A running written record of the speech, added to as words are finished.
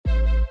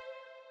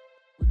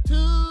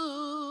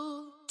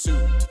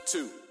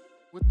two.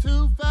 With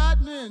two fat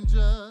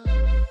ninjas.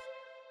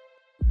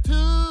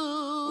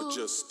 Two. With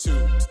just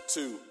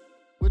two.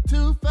 With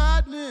two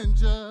fat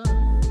ninjas.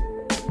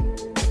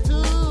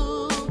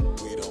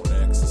 Two. We don't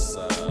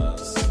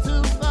exercise.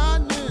 Two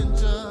fat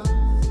ninjas.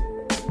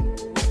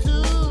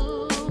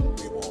 Two.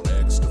 We want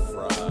extra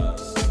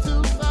fries.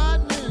 Two fat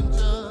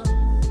ninjas.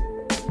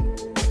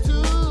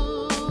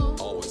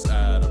 Two. Always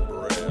out of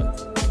breath.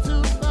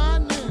 Two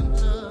fat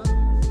ninjas.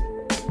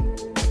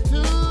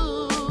 Two.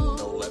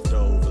 No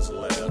leftovers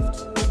left.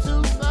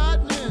 Two fat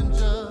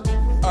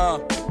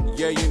ninjas.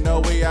 Yeah, you know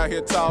we out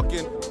here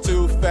talking.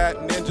 Two fat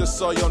ninjas,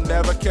 so you'll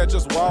never catch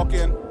us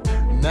walking.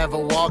 Never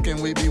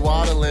walking, we be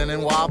waddling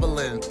and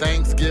wobbling.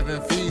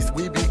 Thanksgiving feast,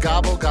 we be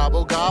gobble,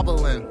 gobble,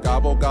 gobbling.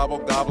 Gobble, gobble,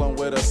 gobbling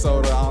with a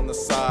soda on the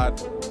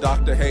side.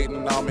 Doctor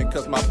hating on me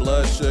cause my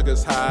blood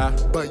sugar's high.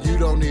 But you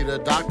don't need a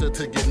doctor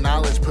to get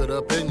knowledge put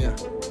up in you.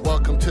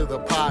 Welcome to the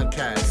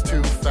podcast,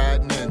 Two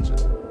Fat Ninja.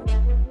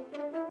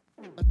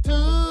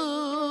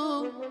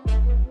 Two.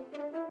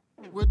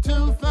 We're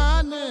two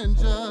fat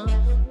ninjas.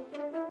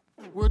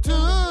 We're two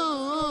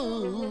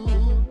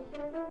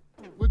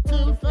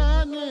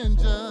fat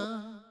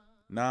ninjas.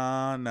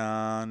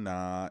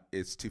 Nah,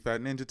 it's Two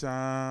Fat Ninja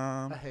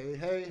time.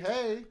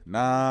 Hey.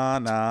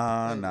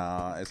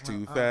 Nah, it's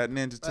Two Fat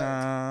Ninja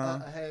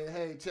time.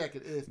 Hey, check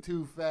it. It's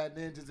Two Fat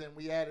Ninjas, and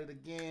we at it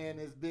again.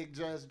 It's Big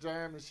Just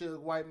Jerm and Suge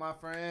White, my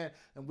friend,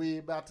 and we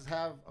about to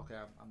have. Okay,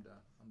 I'm done.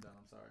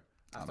 I'm sorry.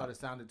 I thought it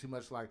sounded too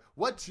much like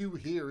what you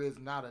hear is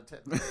not a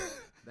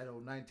that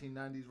old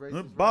 1990s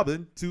racist.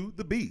 Bobbing to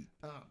the beat.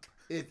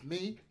 It's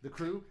me, the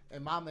crew,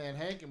 and my man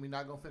Hank, and we're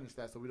not gonna finish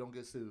that so we don't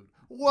get sued.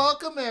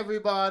 Welcome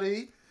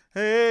everybody.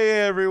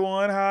 Hey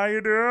everyone, how you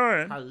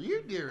doing? How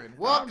you doing?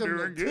 Welcome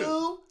doing to good.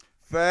 Two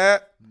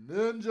Fat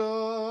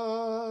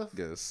Ninjas.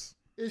 Yes.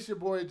 It's your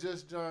boy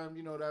Just Jerm.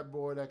 You know that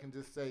boy that can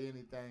just say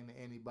anything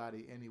to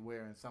anybody,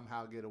 anywhere, and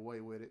somehow get away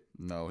with it.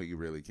 No, he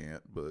really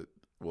can't, but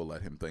we'll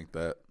let him think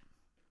that.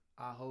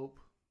 I hope.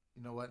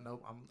 You know what?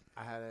 Nope.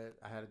 I had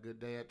a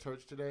good day at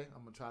church today.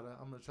 I'm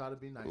gonna try to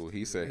be nice. Oh, to he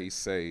you said today. he's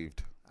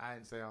saved. I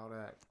didn't say all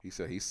that. He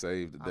said he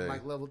saved the day. I'm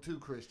like level 2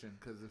 Christian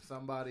because if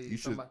somebody go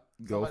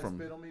somebody from-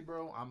 spit on me,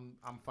 bro,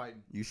 I'm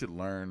fighting. You should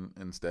learn,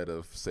 instead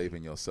of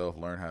saving yourself,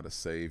 learn how to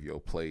save your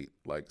plate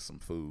like some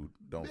food.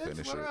 Don't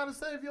finish learn it. how to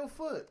save your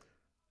foot.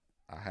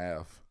 I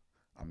have.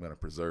 I'm going to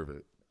preserve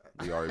it.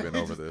 We already been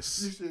over You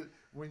this. should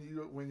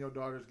when your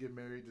daughters get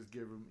married, just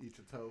give them each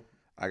a toe.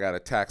 I got a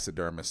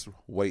taxidermist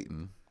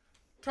waiting.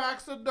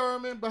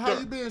 Taxiderming, but how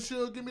you been,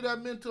 Suge? Give me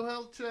that mental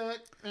health check.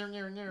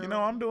 You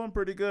know, I'm doing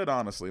pretty good,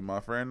 honestly, my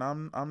friend.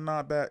 I'm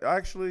not bad.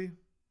 Actually,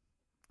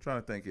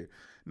 trying to think here.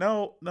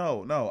 No.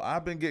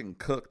 I've been getting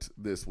cooked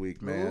this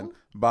week, man, Ooh.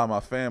 by my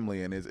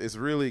family, and it's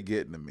really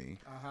getting to me.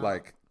 Uh-huh.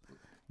 Like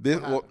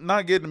this, well,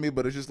 not getting to me,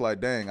 but it's just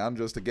like, dang, I'm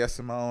just a guest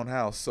in my own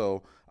house.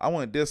 So I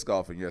went disc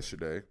golfing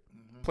yesterday.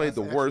 Played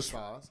That's the worst.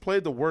 exercise.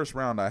 Played the worst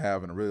round I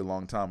have in a really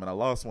long time, and I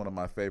lost one of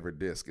my favorite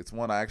discs. It's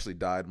one I actually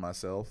dyed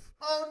myself.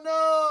 Oh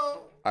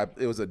no!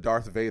 It was a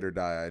Darth Vader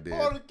dye I did.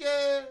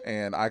 Okay.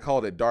 And I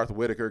called it Darth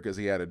Whitaker because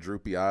he had a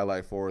droopy eye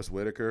like Forrest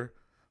Whitaker.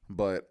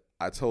 But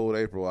I told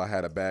April I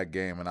had a bad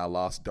game and I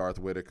lost Darth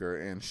Whitaker.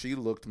 And she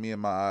looked me in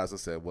my eyes and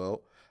said,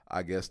 well,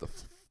 I guess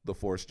the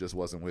Force just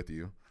wasn't with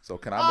you. So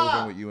can I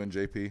move in with you and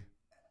JP?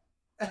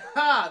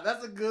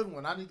 That's a good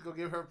one. I need to go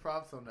give her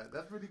props on that.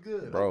 That's pretty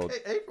good. Bro, okay,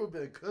 April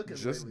been cooking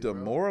Just lately, bro.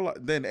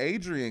 demoralized. Then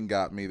Adrian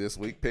got me this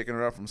week picking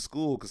her up from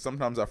school because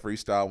sometimes I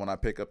freestyle when I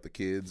pick up the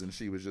kids. And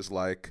she was just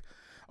like,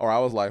 or I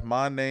was like,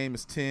 my name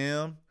is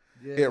Tim.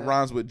 Yeah. It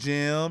rhymes with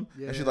Jim.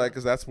 Yeah. And she's like,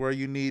 because that's where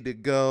you need to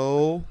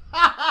go.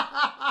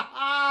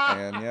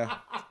 And yeah,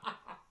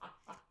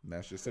 and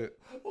that's just it.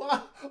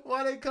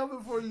 Why they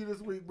coming for you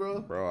this week,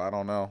 bro? Bro, I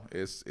don't know.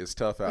 It's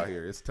tough out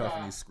here. It's tough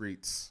in these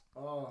streets.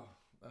 Oh,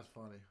 that's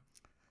funny.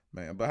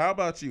 Man, but how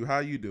about you? How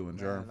you doing,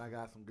 Jerm? Man, I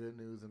got some good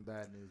news and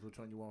bad news. Which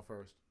one you want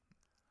first?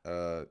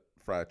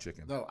 Fried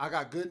chicken. No, I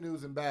got good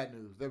news and bad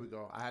news. There we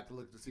go. I had to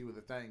look to see what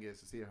the thing is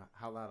to see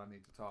how loud I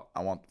need to talk.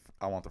 I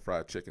want the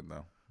fried chicken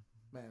though.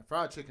 Man,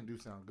 fried chicken do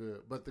sound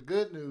good. But the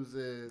good news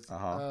is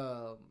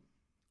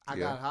I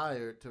got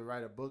hired to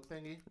write a book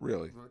thingy.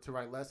 Really? To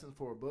write lessons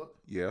for a book.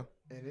 Yeah.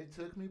 And it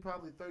took me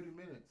probably 30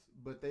 minutes.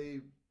 But they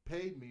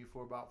paid me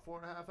for about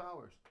 4.5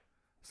 hours.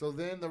 So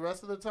then the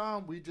rest of the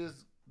time,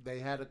 they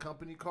had a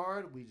company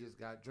card. We just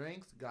got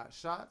drinks, got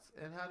shots,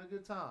 and had a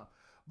good time.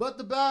 But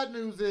the bad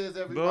news is,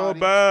 everybody. The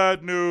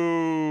bad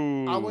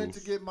news. I went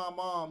to get my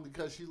mom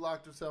because she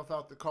locked herself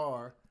out the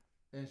car.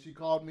 And she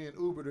called me an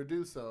Uber to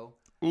do so.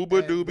 Uber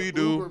And doobie the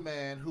doo. Uber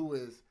man, who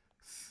is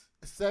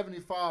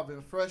 75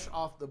 and fresh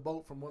off the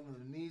boat from one of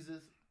the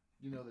Neeses,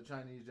 you know, the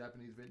Chinese,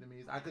 Japanese,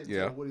 Vietnamese. I couldn't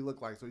tell what he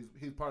looked like, so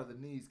he's part of the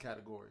Nees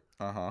category.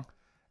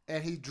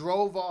 And he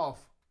drove off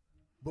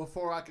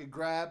before I could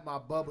grab my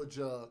Bubba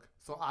jug,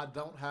 so I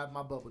don't have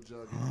my Bubba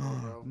jug anymore,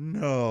 bro.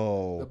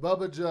 No. The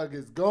Bubba jug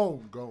is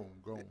gone.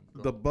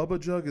 The Bubba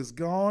jug is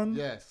gone?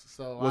 Yes,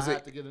 so I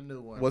had to get a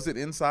new one. Was it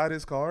inside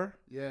his car?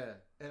 Yeah,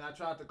 and I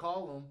tried to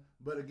call him,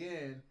 but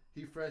again,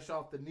 he fresh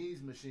off the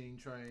Nees machine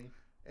train.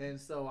 And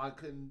so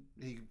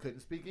he couldn't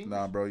speak English.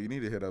 Nah, bro, you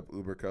need to hit up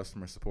Uber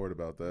customer support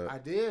about that. I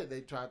did. They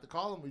tried to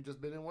call him. We've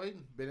just been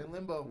in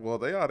limbo. Well,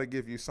 they ought to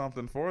give you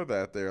something for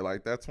that there.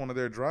 Like, that's one of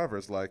their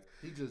drivers. Like,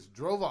 he just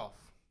drove off.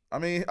 I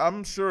mean,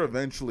 I'm sure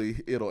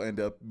eventually it'll end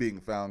up being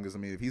found because, I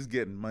mean, if he's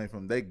getting money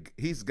from them,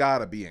 he's got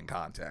to be in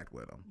contact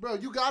with them. Bro,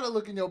 you got to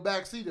look in your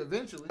back seat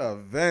eventually.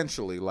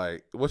 Eventually.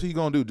 Like, what's he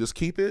going to do? Just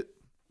keep it?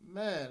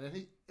 Man,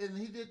 and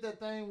he did that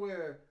thing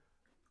where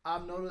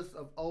I've noticed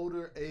of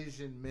older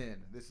Asian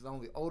men. This is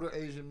only older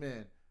Asian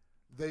men.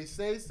 They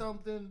say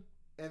something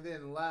and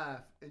then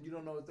laugh, and you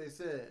don't know what they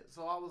said.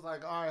 So I was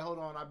like, all right, hold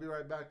on. I'll be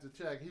right back to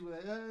check. He was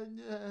like,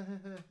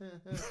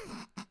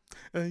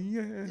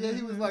 yeah,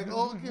 he was like,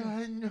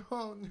 okay,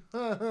 no.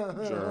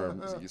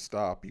 Jerm, you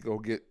stop.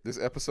 This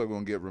episode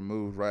going to get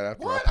removed right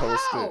after What? I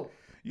post How?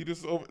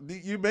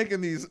 it. You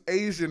making these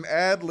Asian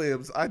ad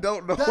libs. I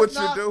don't know what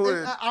you're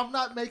doing. I'm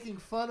not making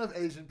fun of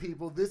Asian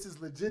people. This is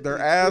legit. They're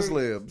ad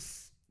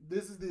libs.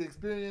 This is the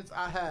experience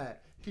I had.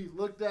 He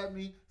looked at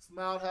me,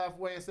 smiled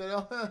halfway, and said,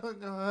 "Oh,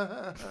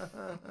 no."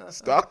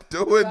 Stop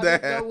doing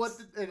that." I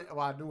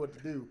knew what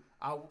to do.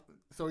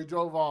 So he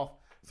drove off.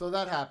 So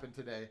that happened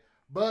today.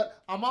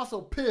 But I'm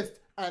also pissed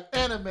at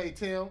anime,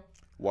 Tim.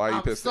 Why are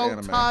you pissed at anime?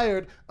 I'm so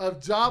tired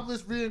of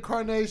jobless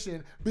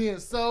reincarnation being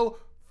so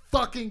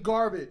fucking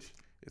garbage.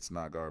 It's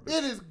not garbage.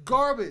 It is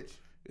garbage.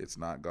 It's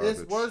not garbage.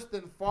 It's worse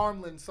than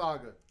Farmland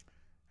Saga.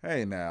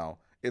 Hey, now.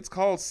 It's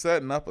called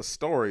setting up a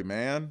story,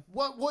 man.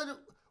 What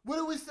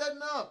are we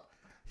setting up?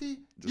 You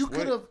wait.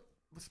 could have,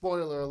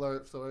 spoiler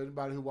alert, so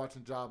anybody who's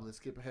watching Jobless,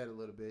 skip ahead a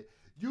little bit.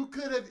 You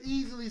could have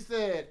easily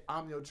said,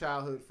 I'm your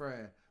childhood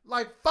friend.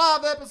 Like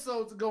 5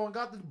 episodes ago and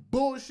got this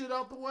bullshit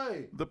out the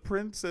way. The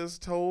princess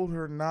told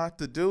her not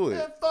to do it.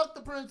 Man, fuck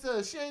the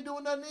princess. She ain't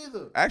doing nothing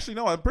either. Actually,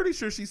 no, I'm pretty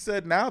sure she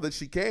said now that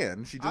she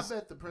can. I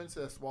bet the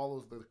princess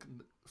swallows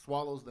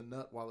the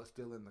nut while it's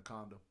still in the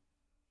condom.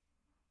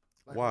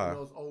 Like why? One of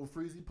those old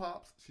Freezy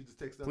Pops. She just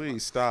takes that.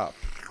 Please stop.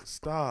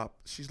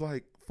 She's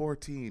like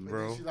 14, and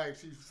bro.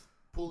 She's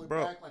pulling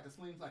back like a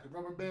swing, like a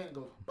rubber band, and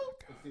goes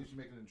boop, and see if she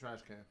making it in the trash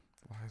can.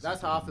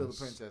 That's how I feel the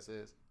princess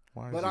is.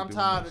 But I'm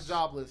tired of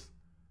Jobless.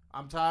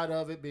 I'm tired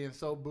of it being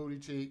so booty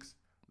cheeks.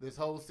 This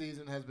whole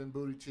season has been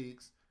booty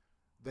cheeks.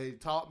 They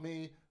taught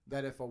me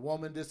that if a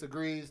woman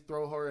disagrees,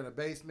 throw her in a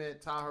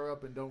basement, tie her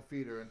up, and don't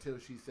feed her until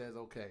she says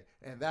okay.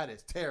 And that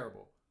is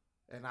terrible.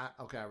 And I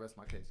rest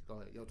my case. Go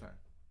ahead, your turn.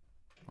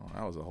 Oh,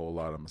 that was a whole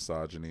lot of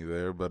misogyny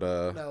there, but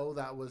no,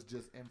 that was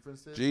just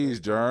inferences.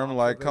 Geez, Jerm,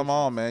 like, come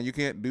on, man, you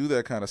can't do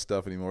that kind of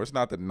stuff anymore. It's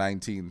not the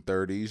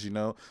 1930s, you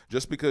know.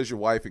 Just because your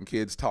wife and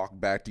kids talk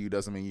back to you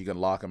doesn't mean you can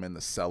lock them in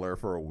the cellar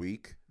for a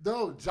week.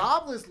 No,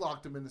 Jobless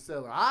locked him in the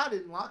cellar. I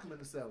didn't lock him in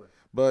the cellar.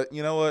 But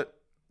you know what?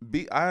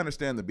 I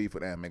understand the beef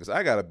with anime because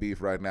I got a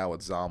beef right now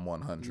with Zom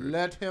 100.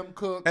 Let him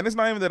cook. And it's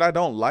not even that I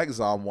don't like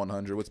Zom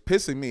 100. What's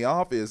pissing me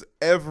off is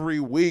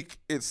every week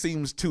it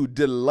seems to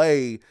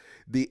delay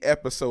the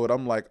episode.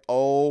 I'm like,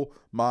 oh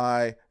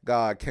my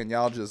God, can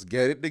y'all just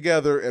get it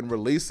together and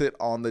release it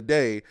on the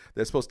day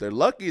they're supposed to? They're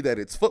lucky that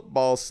it's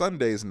football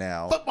Sundays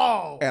now.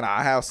 Football! And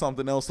I have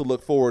something else to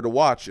look forward to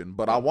watching.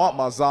 But I want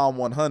my Zom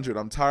 100.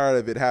 I'm tired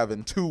of it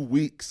having 2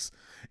 weeks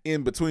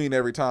in between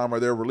every time, or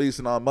they're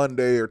releasing on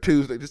Monday or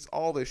Tuesday. Just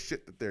all this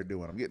shit that they're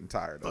doing. I'm getting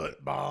tired of it.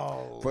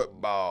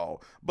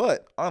 Football.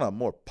 But on a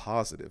more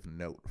positive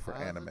note for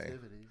anime.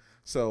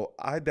 So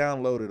I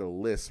downloaded a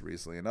list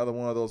recently, another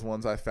one of those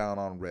ones I found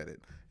on Reddit.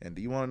 And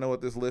do you want to know what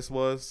this list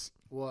was?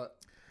 What?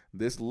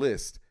 This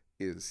list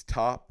is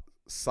top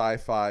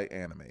sci-fi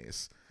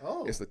animes.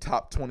 Oh. It's the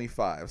top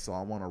 25. So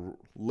I want to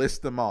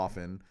list them off,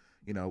 and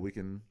we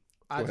can.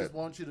 I just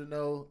want you to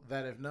know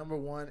that if number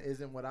 1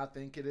 isn't what I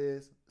think it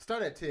is,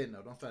 start at 10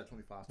 though. Don't start at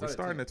 25. We're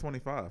starting at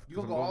 25. You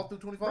gonna go all through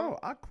 25? Bro,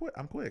 I'm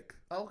quick.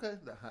 Okay,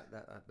 I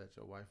bet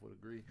your wife would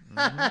agree.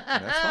 Mm-hmm.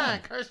 That's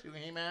fine. Curse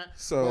you, man.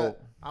 So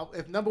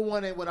if number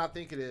 1 ain't what I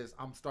think it is,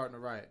 I'm starting to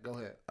write. Go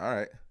ahead. All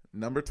right.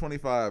 Number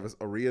 25 is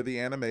Aria the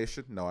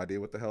Animation. No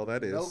idea what the hell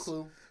that is. No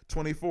clue.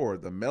 24,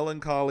 The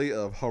Melancholy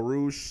of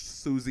Haruhi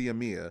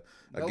Suzumiya.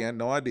 Again,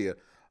 no idea.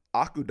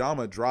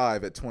 Akudama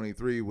Drive at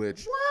 23,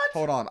 which,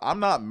 hold on,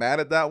 I'm not mad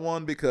at that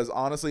one because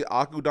honestly,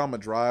 Akudama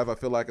Drive, I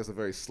feel like it's a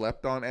very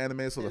slept on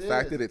anime, so the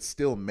fact that it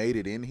still made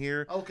it in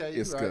here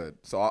is good.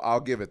 So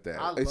I'll give it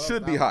that. It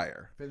should be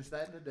higher. Finish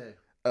that in a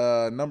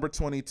day. Number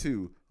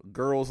 22,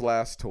 Girls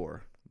Last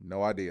Tour.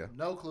 No idea.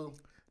 No clue.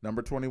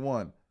 Number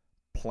 21,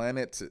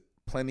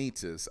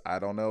 Planetus. I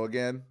don't know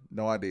again.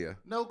 No idea.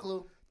 No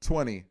clue.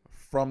 20,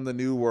 From the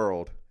New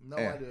World. No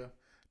idea.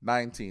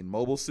 19,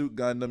 Mobile Suit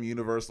Gundam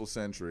Universal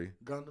Century.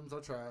 Gundams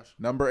are trash.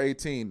 Number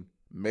 18,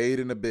 Made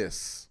in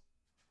Abyss.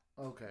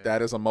 Okay.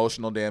 That is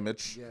emotional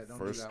damage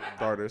for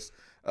starters.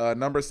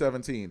 Number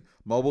 17,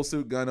 Mobile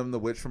Suit Gundam The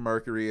Witch from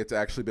Mercury. It's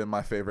actually been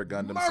my favorite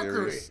Gundam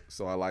series,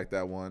 so I like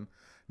that one.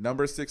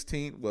 Number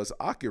 16 was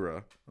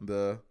Akira,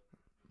 the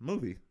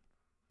movie.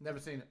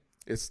 Never seen it.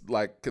 It's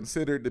like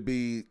considered to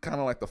be kind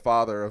of like the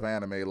father of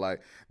anime.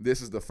 Like,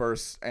 this is the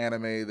first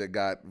anime that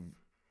got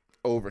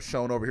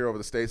shown over here over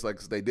the States, like,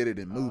 'cause they did it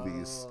in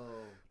movies.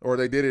 Or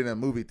they did it in a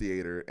movie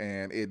theater,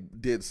 and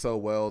it did so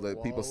well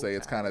that people say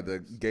it's kind of the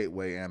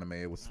gateway anime.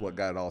 It was what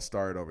got it all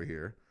started over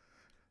here.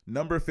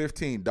 Number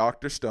 15,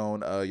 Dr.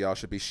 Stone. Y'all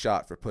should be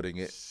shot for putting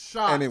it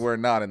anywhere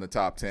not in the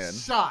top 10.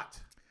 Shot.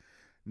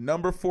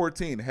 Number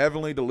 14,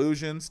 Heavenly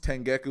Delusions,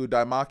 Tengeku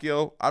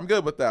Daimakyo. I'm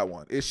good with that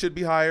one. It should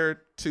be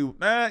higher to,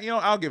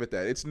 I'll give it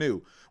that. It's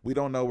new. We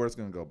don't know where it's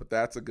going to go, but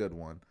that's a good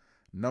one.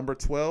 Number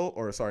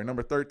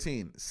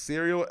 13,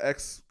 Serial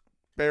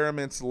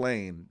Experiments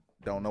Lane.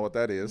 Don't know what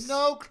that is.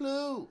 No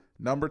clue.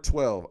 Number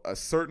 12, A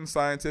Certain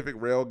Scientific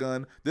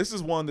Railgun. This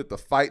is one that the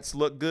fights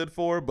look good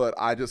for, but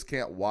I just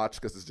can't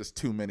watch because it's just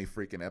too many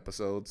freaking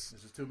episodes.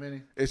 It's just too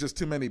many? It's just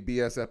too many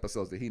BS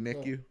episodes. Did he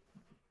nick you?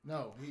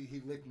 No,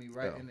 he licked me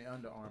right in the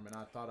underarm, and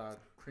I thought I'd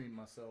cream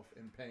myself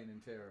in pain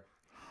and terror.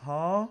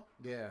 Huh?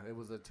 Yeah, it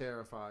was a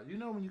terrified. You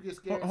know when you get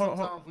scared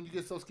sometimes, when you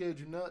get so scared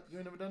you nut? You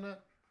ain't never done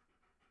that?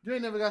 You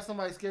ain't never got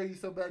somebody scare you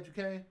so bad you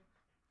came?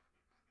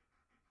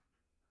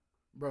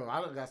 Bro, I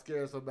done got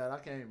scared so bad I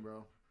came,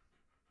 bro.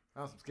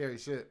 That was some scary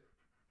shit.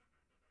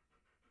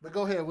 But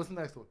go ahead, what's the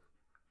next one?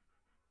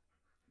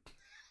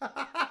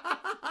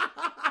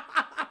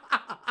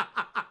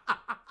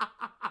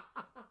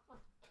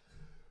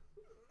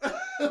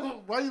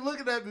 Why you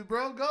looking at me,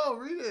 bro? Go,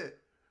 read it.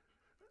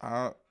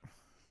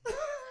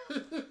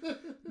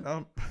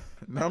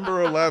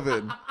 Number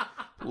 11,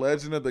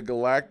 Legend of the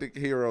Galactic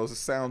Heroes. It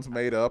sounds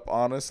made up,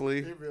 honestly.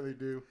 It really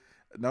do.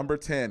 Number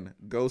 10,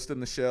 Ghost in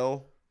the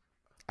Shell.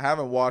 I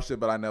haven't watched it,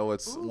 but I know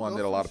it's one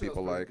that a lot of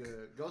people like.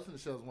 Good. Ghost in the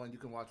Shell is one you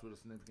can watch with a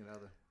significant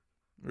other.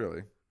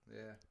 Really?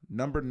 Yeah.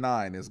 Number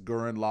 9 is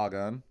Gurren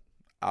Lagann.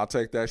 I'll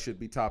take that. Should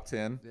be top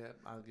 10. Yeah,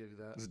 I'll give you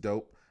that. It's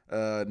dope.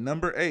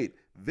 Number 8,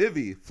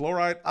 Vivi,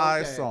 Fluorite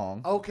Eye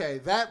Song. Okay,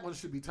 that one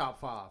should be top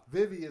 5.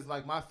 Vivi is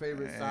like my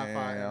favorite sci-fi anime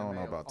I don't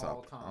know about of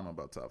all time. I don't know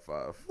about top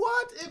 5.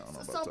 What?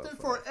 It's something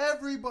for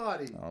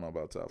everybody. I don't know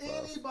about top 5.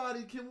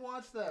 Anybody can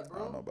watch that, bro.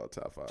 I don't know about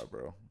top 5,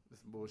 bro. This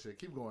is bullshit.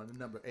 Keep going.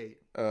 Number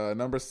 8.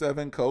 Number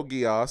 7, Code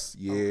Geass.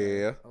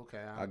 Yeah.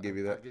 Okay. I'll give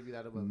you that. I'll give you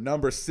that above.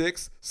 Number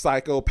 6,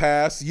 Psycho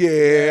Pass.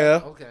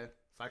 Yeah. Okay.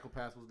 Psycho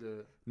Pass was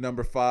good.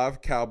 Number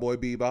 5, Cowboy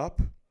Bebop.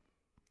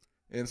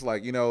 And it's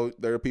like,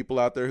 there are people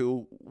out there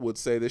who would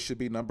say this should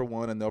be number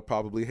 1, and they'll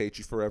probably hate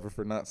you forever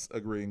for not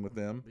agreeing with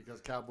them.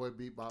 Because Cowboy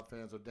Bebop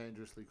fans are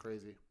dangerously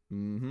crazy.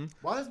 Mm-hmm.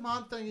 Why is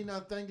my thingy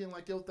not thinking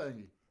like your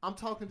thingy? I'm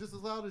talking just as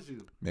loud as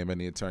you. Maybe I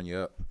need to turn you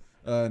up.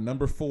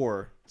 Number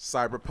 4,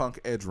 Cyberpunk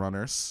Edge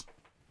Runners.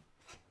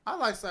 I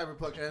like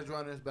Cyberpunk Edge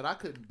Runners, but I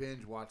couldn't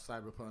binge watch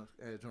Cyberpunk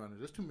Edge Runners.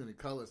 There's too many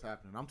colors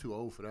happening. I'm too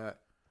old for that.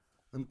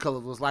 Them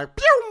colors was like,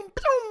 pew,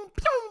 pew,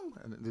 pew,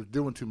 and they're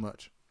doing too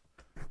much.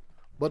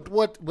 But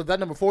what was that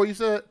number 4 you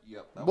said?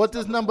 Yep. What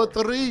is number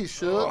 3,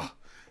 Shug?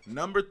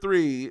 Number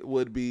 3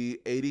 would be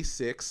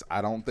 86.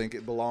 I don't think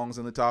it belongs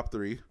in the top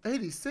 3.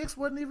 86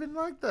 wasn't even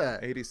like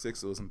that.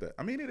 86 wasn't that.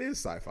 I mean, it is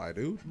sci-fi,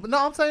 dude. But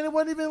no, I'm saying it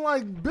wasn't even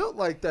like built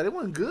like that. It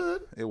wasn't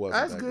good. It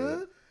wasn't That's that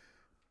good.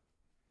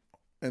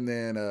 And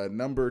then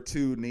number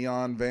 2,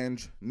 Neon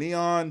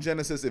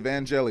Genesis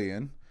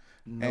Evangelion.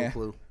 No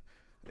clue.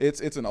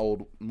 It's an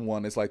old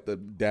one. It's like the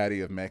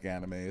daddy of mech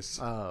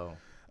animes. Oh.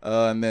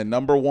 And then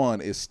number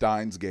 1 is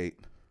Steins Gate.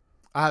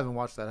 I haven't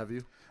watched that. Have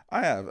you?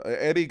 I have.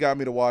 Eddie got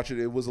me to watch it.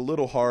 It was a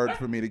little hard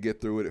for me to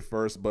get through it at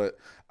first, but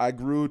I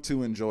grew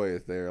to enjoy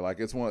it there. Like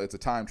it's a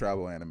time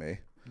travel anime.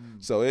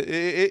 So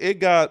it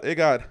got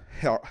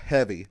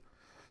heavy.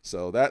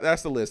 So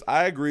that's the list.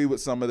 I agree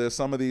with some of this.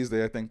 Some of these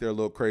I think they're a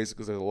little crazy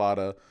because there's a lot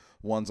of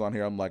ones on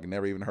here I'm like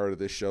never even heard of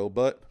this show,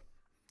 but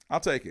I'll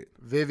take it.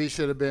 Vivi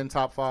should have been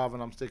top 5,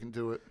 and I'm sticking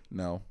to it.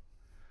 No.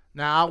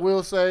 Now I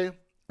will say,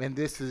 and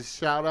this is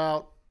shout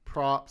out,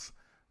 props,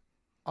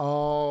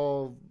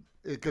 all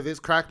because it's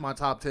cracked my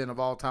top 10 of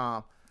all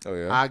time. Oh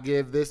yeah. I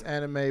give this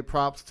anime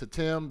props to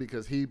Tim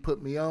because he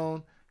put me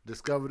on,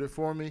 discovered it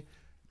for me.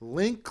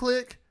 Link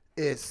Click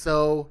is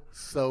so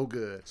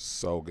good.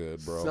 So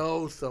good,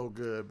 bro. So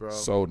good, bro.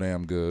 So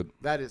damn good.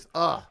 That is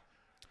Has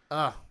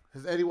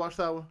Eddie watched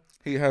that one?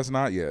 He has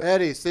not yet.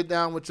 Eddie, sit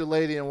down with your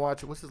lady and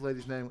watch it. What's his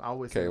lady's name? I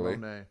always say her Kaylee.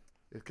 own name.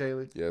 It's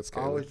Kaylee? Yeah, it's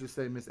Kaylee. I always just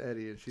say Miss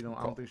Eddie, and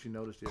I don't think she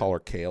noticed yet. Call her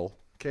Kale.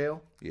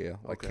 Kale? Yeah,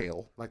 like Okay.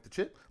 kale. Like the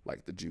chip?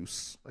 Like the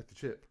juice. Like the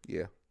chip.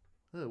 Yeah.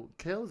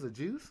 Kale is a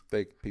juice?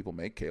 People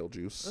make kale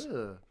juice.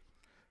 Ugh.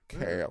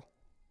 Kale.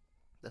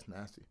 That's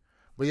nasty.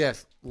 But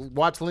yes,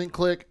 watch Link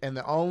Click, and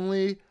the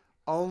only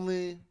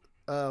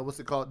what's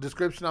it called?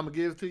 Description I'm gonna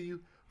give to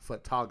you: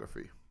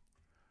 photography.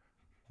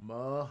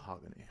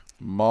 Mahogany.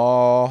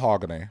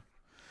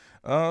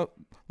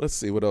 Let's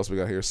see what else we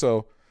got here.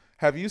 So,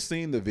 have you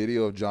seen the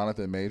video of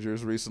Jonathan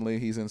Majors recently?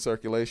 He's in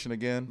circulation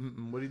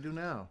again. What do you do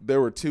now? There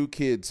were 2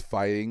 kids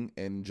fighting,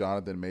 and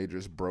Jonathan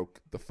Majors broke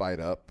the fight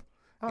up.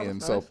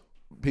 And so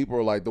people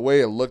were like, the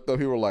way it looked up,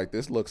 people were like,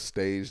 this looks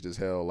staged as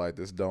hell. Like,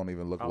 this don't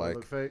even look like.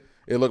 Look fake?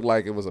 It looked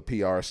like it was a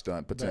PR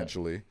stunt,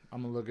 potentially.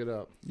 I'm going to look it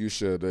up. You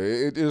should.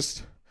 It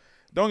just,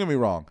 don't get me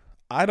wrong.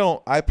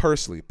 I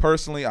personally,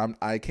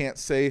 I can't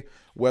say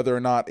whether or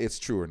not it's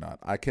true or not.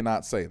 I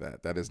cannot say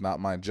that. That is not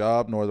my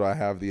job, nor do I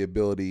have the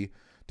ability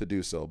to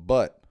do so.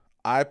 But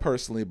I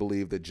personally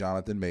believe that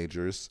Jonathan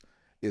Majors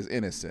is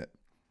innocent.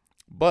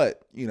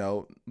 But,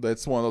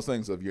 that's one of those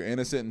things of you're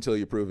innocent until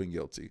you're proven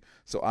guilty.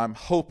 So I'm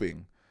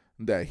hoping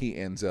that he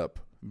ends up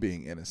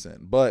being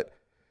innocent. But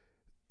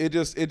it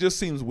just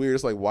seems weird.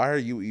 It's like, why are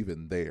you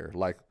even there?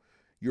 Like,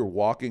 you're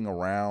walking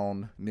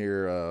around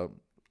near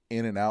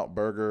In-N-Out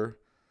Burger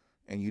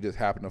and you just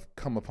happen to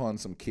come upon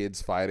some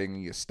kids fighting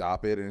and you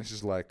stop it. And it's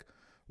just like,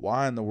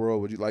 why in the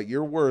world would you, like,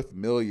 you're worth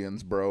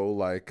millions, bro.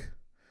 Like,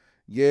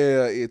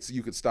 yeah,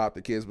 you could stop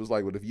the kids, but it's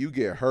like, but if you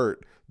get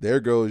hurt, there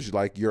goes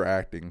like your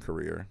acting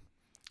career.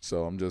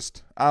 So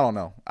I don't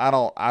know.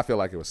 I feel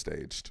like it was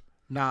staged.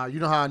 Nah, you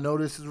know how I know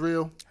this is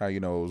real? How you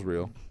know it was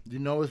real? You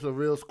know it's a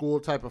real school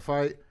type of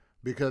fight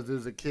because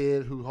there's a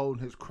kid who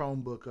holding his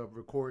Chromebook up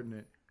recording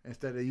it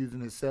instead of using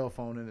his cell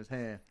phone in his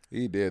hand.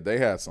 He did. They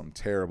had some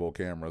terrible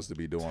cameras to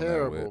be doing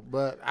that with.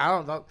 But I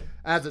don't know.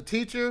 As a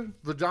teacher,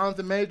 for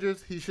Jonathan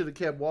Majors, he should have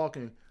kept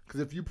walking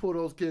because if you pull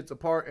those kids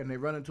apart and they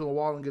run into a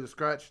wall and get a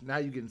scratch, now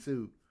you're getting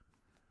sued.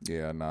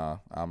 Yeah, nah,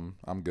 I'm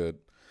good.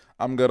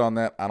 I'm good on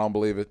that. I don't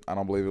believe it. I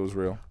don't believe it was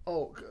real.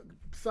 Oh,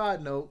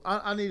 side note,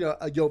 I need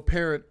your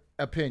parent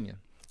opinion.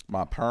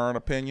 My parent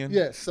opinion?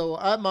 Yes. So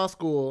at my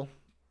school,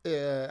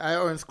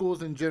 or in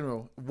schools in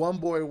general, one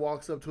boy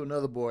walks up to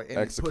another boy and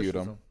execute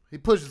him. He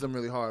pushes him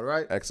really hard,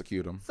 right?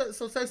 Execute him.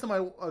 So say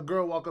a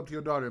girl walk up to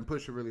your daughter and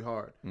push her really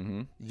hard.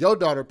 Mm-hmm. Your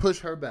daughter push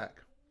her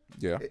back.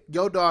 Yeah.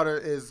 Your daughter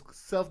is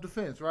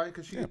self-defense, right?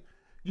 Because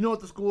you know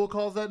what the school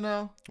calls that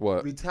now?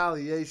 What?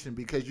 Retaliation,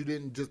 because you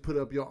didn't just put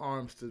up your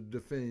arms to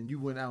defend. You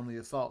went out on the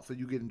assault, so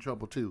you get in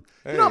trouble too.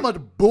 Hey. You know how much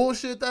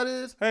bullshit that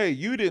is? Hey,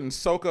 you didn't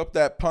soak up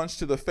that punch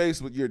to the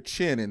face with your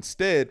chin.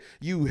 Instead,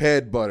 you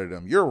headbutted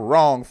him. You're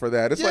wrong for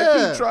that. It's like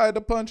you tried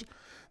to punch.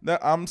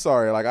 I'm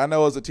sorry. Like, I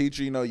know as a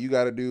teacher, you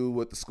got to do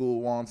what the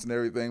school wants and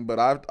everything. But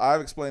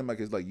I've explained my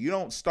kids, like, you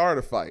don't start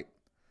a fight.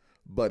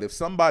 But if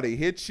somebody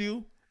hits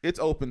you, it's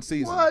open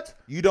season. What?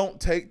 You don't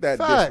take that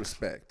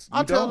disrespect.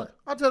 I tell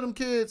them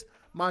kids,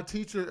 my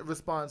teacher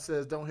response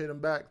says, don't hit them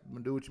back. I'm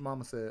going to do what your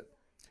mama said.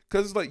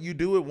 Because it's like you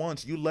do it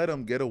once. You let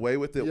them get away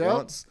with it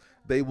once.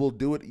 They will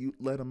do it. You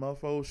let them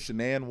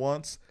shenan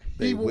once.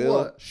 They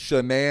will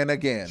shenan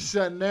again.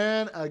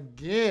 Shenan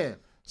again.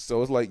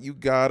 So it's like you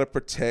got to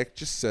protect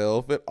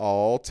yourself at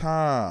all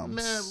times.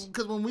 Man,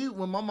 because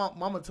when my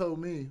mama told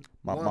me,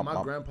 my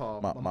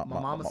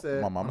mama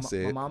said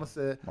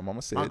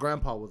my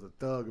grandpa was a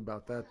thug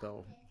about that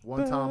though.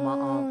 One time my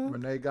aunt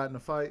Renee got in a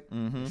fight,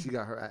 and she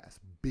got her ass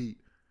beat.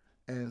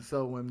 And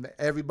so when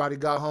everybody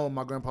got home,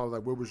 my grandpa was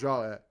like, "Where was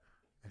y'all at?"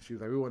 And she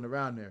was like, "We wasn't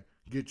around there.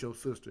 Get your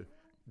sister.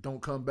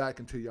 Don't come back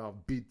until y'all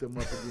beat them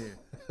up again."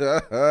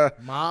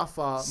 my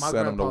grandpa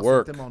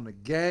sent them on the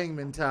gang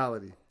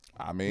mentality.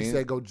 I mean, he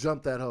said, "Go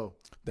jump that hoe."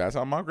 That's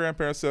how my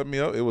grandparents set me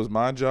up. It was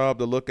my job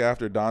to look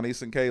after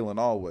Donnies and Kaylin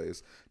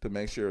always, to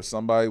make sure if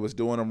somebody was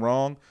doing them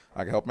wrong,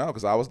 I could help them out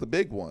because I was the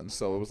big one.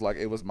 So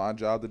it was my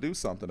job to do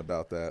something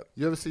about that.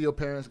 You ever see your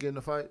parents get in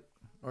a fight,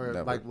 or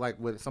Never. like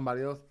with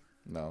somebody else?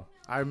 No.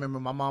 I remember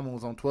my mama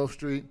was on 12th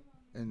Street,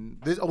 and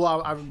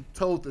I'm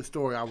told the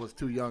story. I was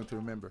too young to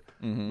remember,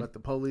 but the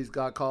police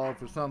got called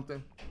for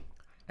something,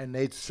 and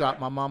they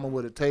shot my mama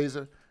with a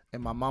taser.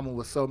 And my mama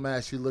was so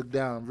mad, she looked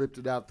down, ripped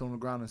it out, threw it on the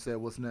ground, and said,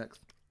 "What's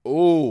next?"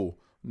 Oh,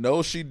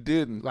 no, she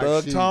didn't. Like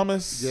Thug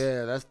Thomas?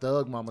 Yeah, that's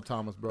Thug Mama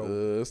Thomas,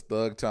 bro. It's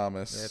Thug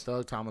Thomas. Yeah,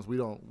 Thug Thomas. We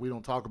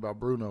don't talk about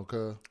Bruno,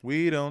 cuz.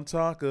 We don't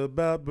talk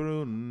about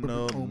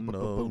Bruno,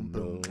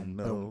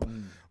 no.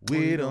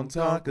 We don't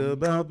talk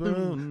about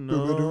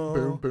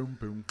Bruno.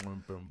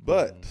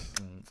 But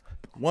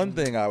one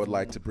thing I would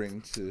like to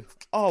bring to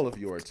all of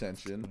your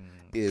attention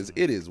is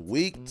it is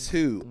week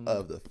 2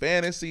 of the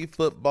fantasy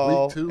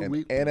football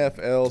and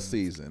NFL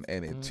season.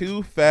 And in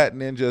Two Fat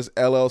Ninjas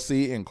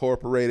LLC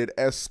Incorporated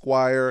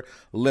Esquire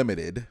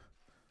Limited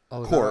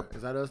Corp.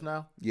 Is that us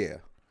now? Yeah.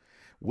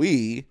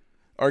 We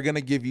are going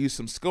to give you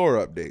some score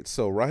updates.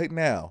 So right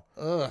now,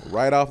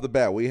 right off the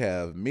bat, we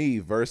have me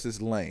versus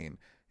Lane.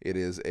 It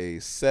is a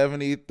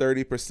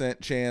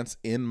 70-30% chance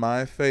in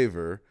my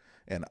favor,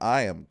 and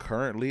I am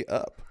currently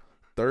up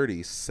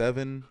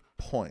 37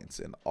 points.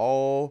 And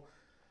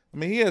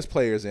he has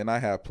players in, I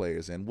have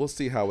players in. We'll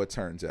see how it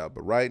turns out.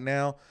 But right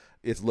now,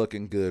 it's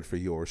looking good for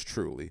yours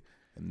truly.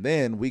 And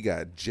then we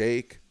got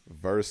Jake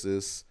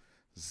versus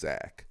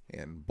Zach.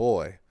 And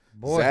boy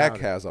Zach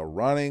has a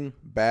running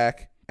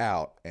back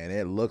out, and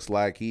it looks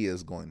like he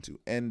is going to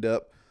end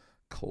up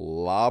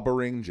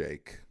clobbering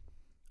Jake.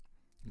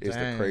 It's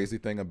the crazy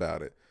thing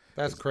about it.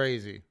 That's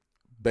crazy.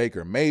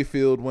 Baker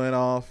Mayfield went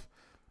off.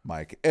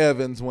 Mike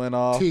Evans went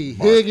off. T.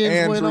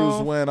 Higgins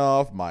went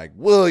off. Mike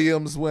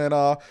Williams went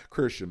off.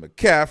 Christian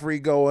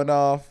McCaffrey going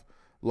off.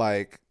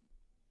 Like,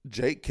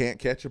 Jake can't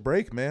catch a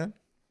break, man.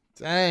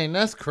 Dang,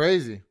 that's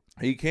crazy.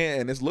 He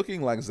can't, and it's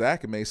looking like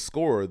Zach may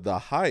score the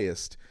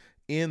highest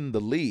in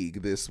the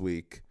league this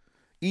week,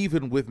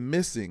 even with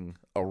missing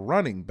a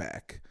running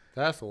back.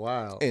 That's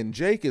wild. And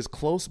Jake is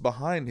close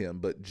behind him,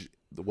 but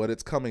what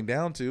it's coming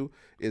down to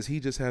is he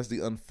just has the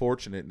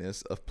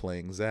unfortunateness of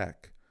playing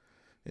Zach.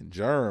 And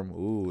Jerm,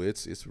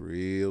 it's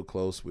real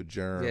close with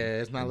Jerm. Yeah,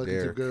 it's not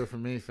looking too good for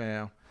me,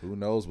 fam. Who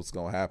knows what's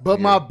going to happen But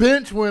here. my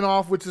bench went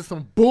off, which is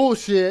some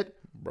bullshit.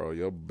 Bro,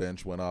 your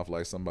bench went off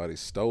like somebody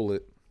stole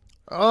it.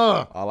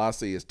 All I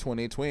see is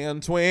 20's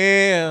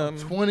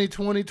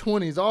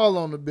all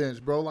on the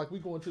bench, bro. Like we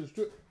going to the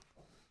strip.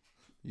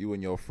 You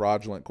and your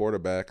fraudulent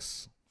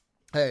quarterbacks.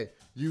 Hey,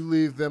 you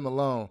leave them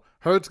alone.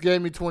 Hurts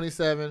gave me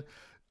 27.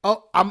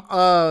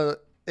 Oh,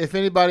 if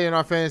anybody in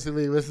our fantasy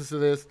league listens to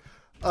this,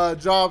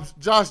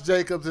 Josh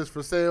Jacobs is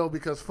for sale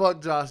because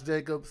fuck Josh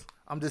Jacobs.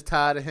 I'm just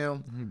tired of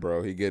him.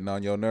 Bro, he getting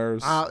on your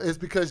nerves? It's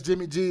because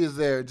Jimmy G is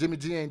there. Jimmy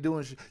G ain't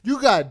doing shit.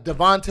 You got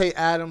Devontae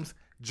Adams,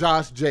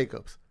 Josh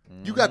Jacobs.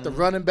 You got the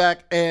running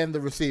back and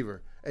the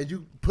receiver. And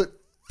you put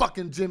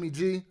fucking Jimmy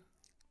G.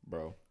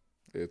 Bro,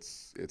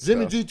 it's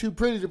Jimmy tough. G too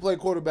pretty to play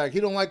quarterback. He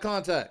don't like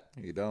contact.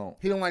 He don't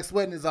like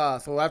sweating his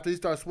eyes. So after he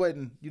starts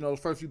sweating, the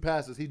first few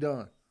passes, he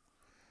done.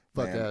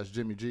 Fuck ass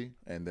Jimmy G.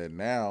 And then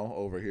now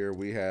over here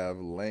we have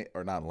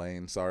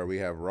we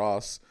have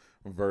Ross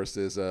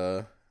versus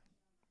I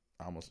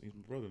almost even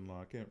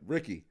brother-in-law. I can't.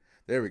 Ricky.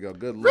 There we go.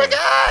 Good luck. Ricky!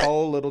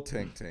 Whole little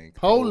tink.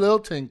 Whole little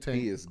tink.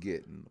 He is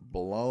getting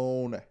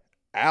blown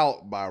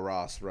out by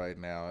Ross right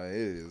now. It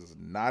is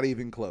not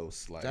even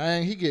close. Like,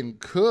 dang, he getting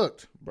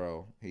cooked,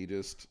 bro.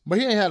 But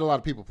he ain't had a lot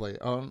of people play.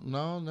 Oh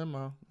no, never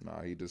mind.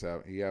 Nah, he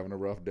having a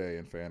rough day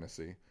in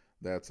fantasy.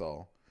 That's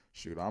all.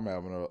 Shoot, I'm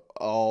having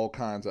all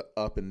kinds of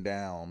up and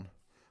down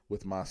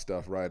with my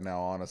stuff right now,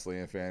 honestly,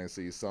 in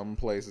fantasy. Some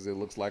places it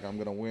looks like I'm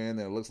going to win,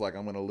 and it looks like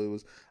I'm going to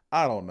lose.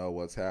 I don't know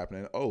what's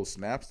happening. Oh,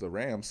 snaps, the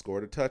Rams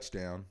scored a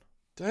touchdown.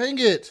 Dang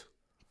it.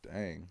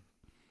 Dang.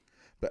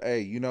 But, hey,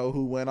 you know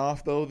who went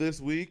off, though,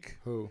 this week?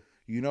 Who?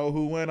 You know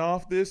who went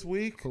off this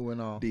week? Who went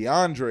off?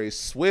 DeAndre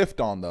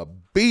Swift on the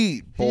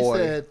beat, boy.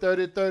 He said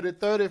 30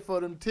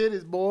 for them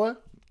titties, boy.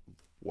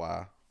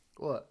 Why?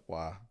 What?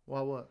 Why?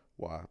 Why what?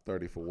 Why?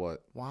 30 for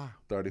what? Why?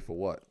 30 for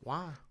what?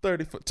 Why?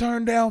 30 for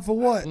turn down for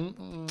what?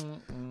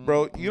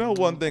 Bro, you know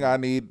one thing I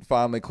need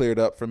finally cleared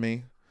up for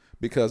me?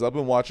 Because I've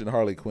been watching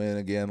Harley Quinn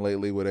again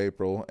lately with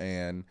April,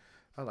 and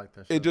I like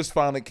that show. It just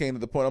finally came to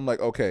the point. I'm like,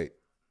 okay,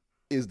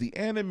 is the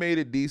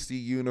animated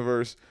DC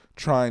universe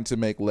trying to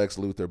make Lex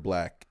Luthor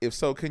black? If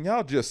so, can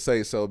y'all just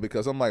say so?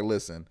 Because I'm like,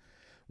 listen,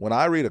 when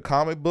I read a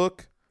comic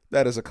book,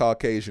 that is a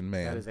Caucasian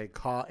man. That is a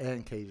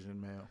Caucasian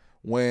man.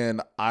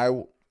 When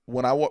I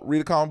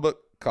read a comic book,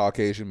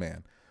 Caucasian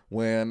man.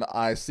 When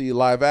I see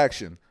live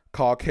action,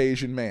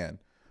 Caucasian man.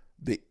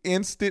 The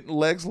instant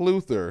Lex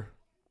Luthor,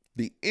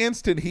 the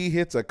instant he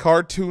hits a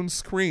cartoon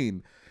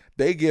screen,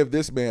 they give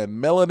this man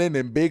melanin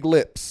and big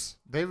lips.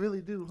 They really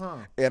do, huh?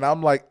 And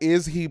I'm like,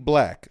 is he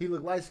black? He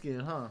look light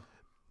skinned, huh?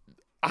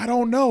 I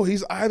don't know.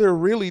 He's either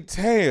really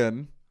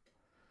tan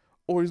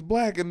or he's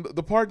black. And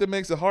the part that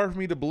makes it hard for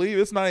me to believe,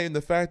 it's not even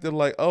the fact that,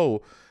 like,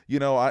 oh, you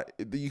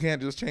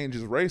can't just change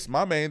his race.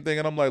 My main thing,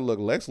 and I'm like, look,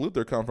 Lex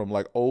Luthor come from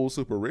like old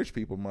super rich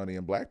people money,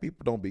 and black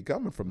people don't be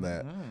coming from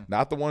that.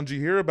 Not the ones you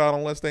hear about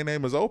unless their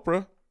name is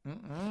Oprah.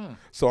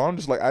 So I'm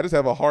just like, I just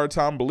have a hard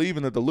time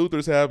believing that the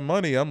Luthors have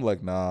money. I'm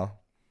like, nah,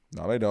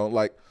 no, they don't.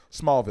 Like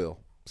Smallville,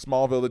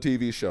 the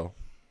TV show.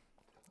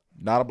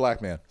 Not a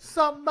black man.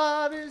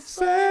 Somebody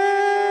save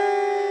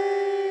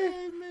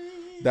me.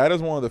 That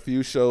is one of the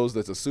few shows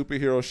that's a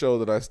superhero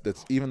show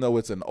that's even though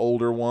it's an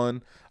older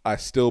one, I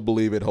still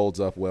believe it holds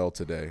up well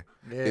today.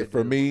 Yeah,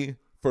 for me,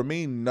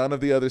 none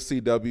of the other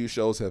CW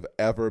shows have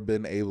ever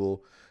been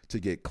able to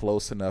get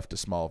close enough to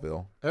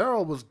Smallville.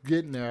 Arrow was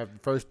getting there after the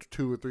first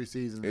 2 or 3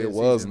 seasons. It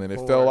wasn't, and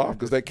it fell off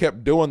because they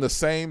kept doing the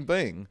same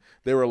thing.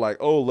 They were like,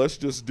 oh, let's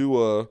just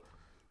do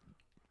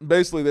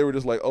basically they were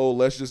just like, oh,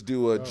 let's just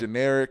do a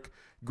generic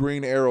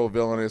Green Arrow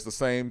villain. It's the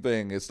same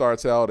thing. It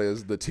starts out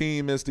as the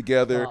team is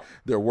together.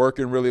 They're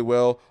working really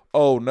well.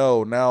 Oh,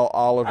 no, now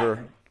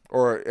Oliver,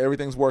 or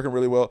everything's working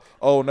really well.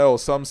 Oh, no,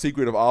 some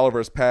secret of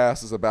Oliver's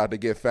past is about to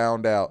get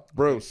found out.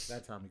 Bruce.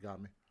 That time he got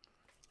me.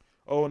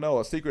 Oh, no,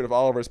 a secret of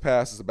Oliver's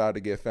past is about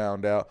to get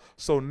found out.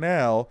 So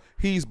now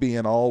he's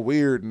being all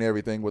weird and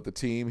everything with the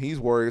team. He's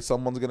worried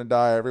someone's going to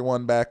die.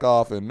 Everyone back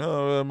off. And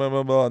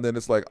then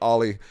it's like,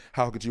 Ollie,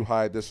 how could you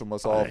hide this from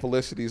us all?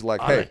 Felicity's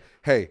like,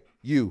 hey,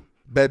 you,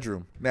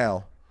 bedroom,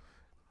 now.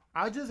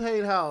 I just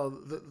hate how,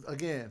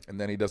 again. And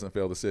then he doesn't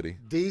fail the city.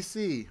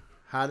 DC.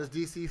 How does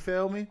DC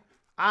fail me?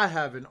 I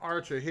have an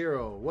Archer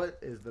hero. What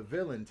is the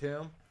villain,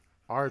 Tim?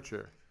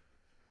 Archer.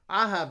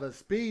 I have a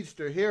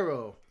Speedster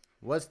hero.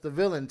 What's the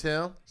villain,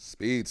 Tim?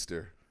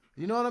 Speedster.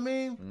 You know what I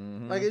mean?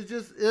 Mm-hmm. Like, it's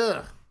just,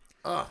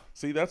 ugh.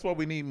 See, that's why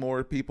we need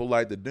more people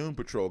like the Doom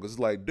Patrol, because it's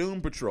like Doom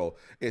Patrol.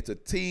 It's a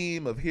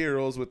team of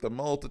heroes with a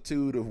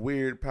multitude of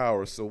weird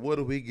powers. So what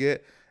do we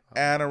get?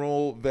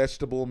 Animal,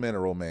 vegetable,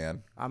 mineral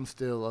man. I'm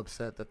still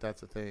upset that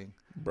that's a thing.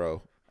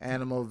 Bro.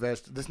 Animal,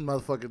 vegetable. This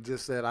motherfucker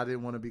just said I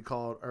didn't want to be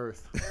called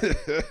Earth.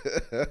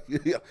 I'm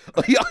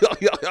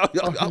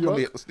going to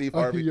be Steve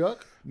Harvey.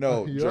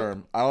 No,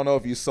 Jerm. I don't know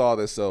if you saw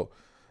this. So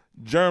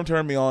Jerm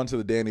turned me on to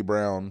the Danny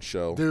Brown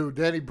show. Dude,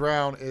 Danny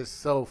Brown is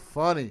so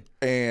funny.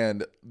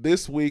 And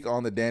this week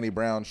on the Danny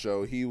Brown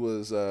show, he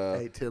was...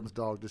 hey, Tim's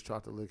dog just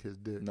tried to lick his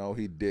dick. No,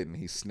 he didn't.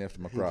 He sniffed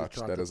my crotch.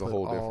 That is a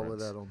whole difference. All of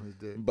that on his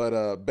dick.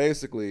 But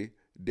basically,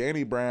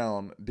 Danny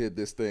Brown did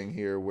this thing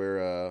here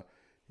where...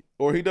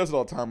 or he does it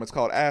all the time. It's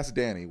called Ask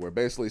Danny, where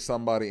basically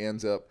somebody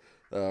ends up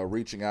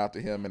reaching out to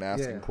him and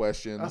asking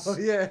questions. Oh,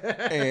 yeah.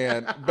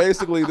 And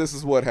basically, this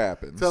is what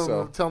happens.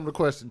 Tell him the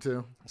question,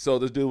 too. So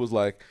this dude was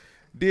like,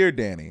 Dear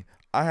Danny,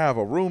 I have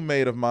a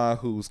roommate of mine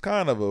who's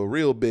kind of a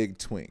real big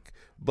twink,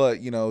 but,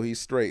 he's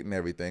straight and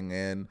everything.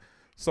 And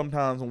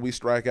sometimes when we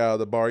strike out of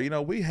the bar,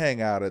 we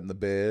hang out in the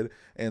bed.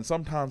 And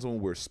sometimes when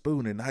we're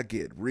spooning, I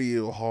get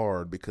real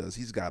hard because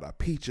he's got a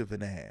peach of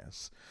an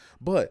ass.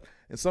 And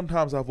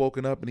sometimes I've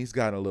woken up and he's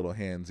gotten a little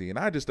handsy. And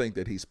I just think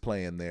that he's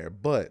playing there.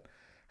 But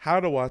how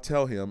do I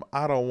tell him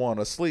I don't want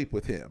to sleep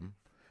with him?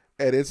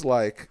 And it's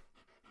like...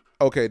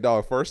 Okay,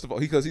 dog, first of all,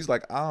 because he's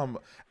like, I'm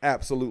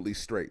absolutely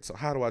straight. So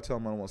how do I tell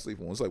him I don't want to sleep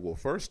with him? It's like, well,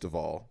 first of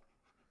all,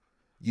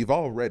 you've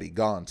already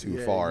gone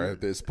too far at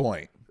this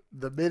point.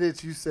 The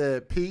minute you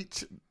said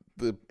peach,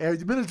 the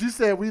minute you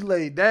said we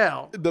laid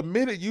down. The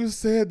minute you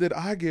said that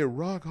I get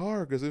rock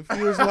hard because it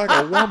feels like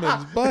a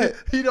woman's butt.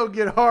 He don't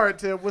get hard,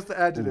 Tim. What's the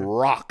adjective?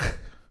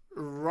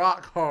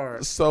 Rock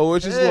hard. So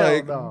it's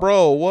just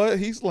bro, what?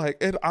 He's like,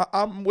 and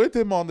I'm with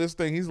him on this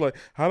thing. He's like,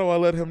 how do I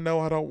let him know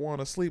I don't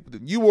want to sleep with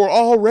him? You were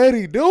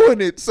already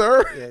doing it,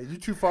 sir. Yeah, you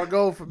too far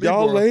gone for me.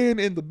 Y'all laying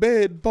in the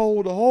bed,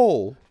 bowl the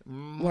hole.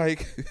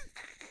 Like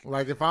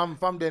if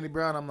I'm Danny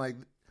Brown, I'm like,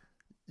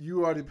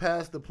 you already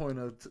passed the point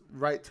of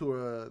right to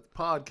a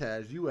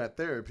podcast. You at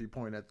therapy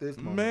point at this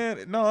moment.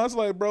 Man, no, that's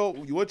like, bro,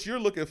 what you're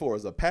looking for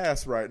is a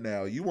pass right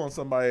now. You want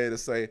somebody to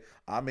say,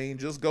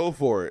 just go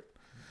for it.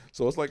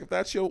 So it's like, if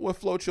that's what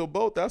floats your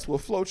boat, that's what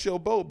floats your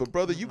boat. But,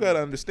 brother, you got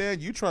to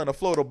understand, you trying to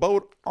float a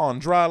boat on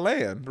dry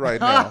land right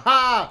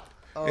now.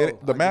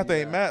 The math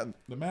ain't mathing.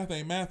 The math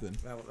ain't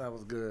mathing. That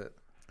was good.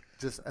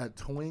 Just a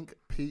twink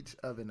peach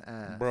of an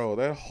ass. Bro,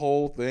 that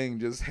whole thing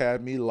just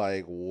had me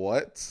like,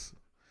 what?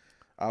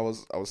 I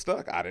was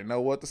stuck. I didn't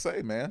know what to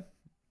say, man.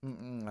 I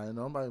didn't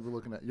know. Nobody was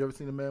looking at. You ever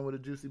seen a man with a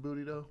juicy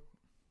booty, though?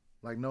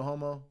 Like, no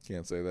homo?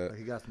 Can't say that. Like,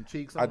 he got some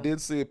cheeks on I did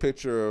see a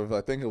picture of,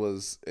 I think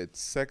it's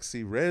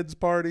Sexy Red's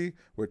party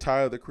where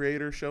Tyler, the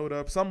Creator, showed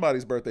up.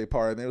 Somebody's birthday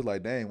party, and they was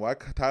like, dang, why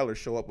Tyler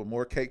show up with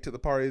more cake to the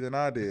party than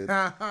I did?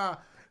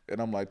 And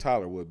I'm like,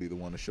 Tyler would be the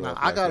one to show up.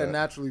 I got a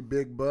naturally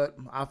big butt.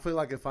 I feel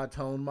like if I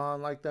toned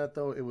mine like that,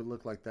 though, it would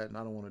look like that, and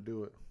I don't want to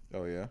do it.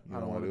 Oh, yeah? I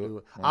don't want to do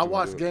it. I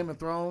watched Game of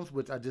Thrones,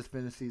 which I just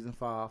finished season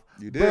 5.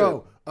 You did?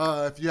 Bro,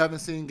 if you haven't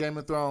seen Game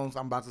of Thrones,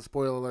 I'm about to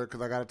spoil alert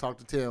because I got to talk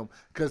to Tim.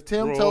 Because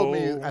Tim told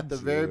me at the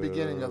very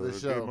beginning of the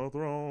show, Game of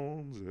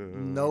Thrones,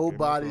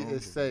 nobody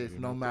is safe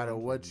no matter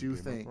what you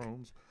think.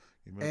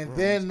 And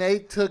then they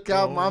took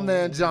out my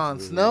man Jon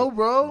Snow,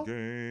 bro.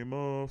 Game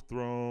of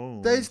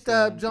Thrones. They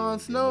stabbed Jon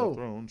Snow.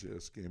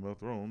 Game of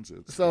Thrones.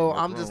 So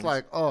I'm just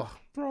like, oh.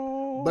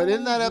 But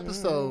in that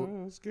episode,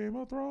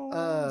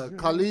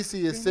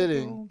 Khaleesi is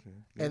sitting,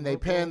 and they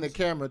pan the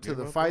camera to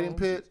the fighting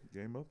pit.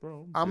 I'm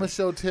going to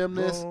show Tim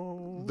this.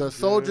 The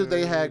soldier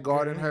they had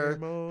guarding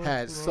her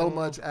had so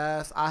much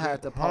ass, I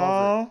had to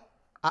pause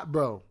it.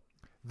 Bro,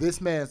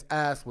 this man's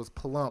ass was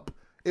plump.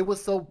 It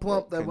was so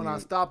plump that when I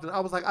stopped it, I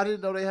was like, I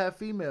didn't know they had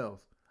females.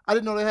 I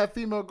didn't know they had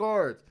female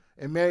guards.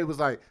 And Mary was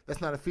like,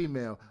 that's not a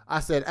female. I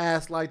said,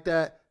 ass like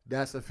that,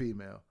 that's a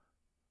female.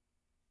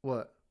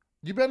 What?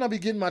 You better not be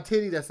getting my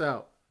titty that's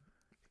out.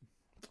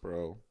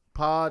 Bro.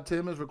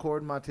 Tim is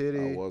recording my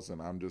titty. I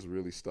wasn't. I'm just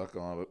really stuck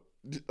on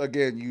it.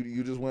 Again,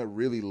 you just went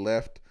really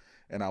left,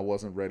 and I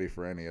wasn't ready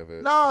for any of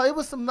it. No, it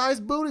was some nice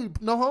booty.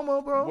 No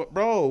homo, bro. What,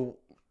 bro?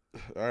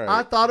 All right.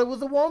 I thought it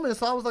was a woman,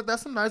 so I was like,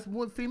 that's some nice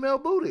female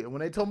booty. And when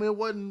they told me it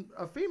wasn't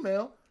a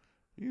female,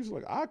 you was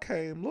like, I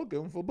came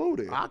looking for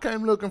booty.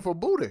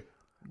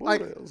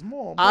 Like,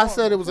 I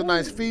said it was a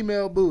nice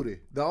female booty.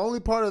 The only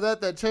part of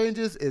that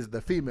changes is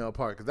the female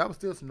part, because that was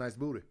still some nice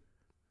booty.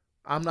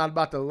 I'm not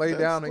about to lay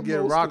down and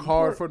get rock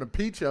hard for the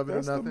peach of it or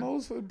nothing. That's the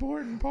most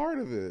important part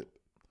of it.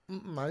 I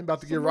ain't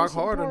about to get rock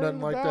hard or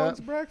nothing like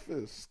that.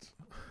 Breakfast.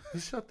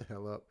 Shut the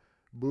hell up,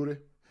 booty.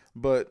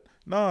 But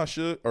nah,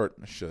 Shug.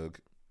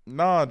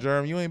 Nah,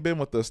 Jerm, you ain't been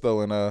with us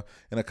though in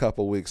a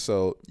couple weeks.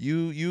 So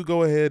you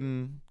go ahead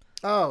and.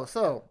 Oh,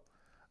 so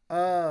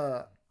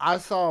I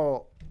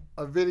saw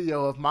a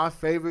video of my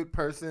favorite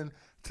person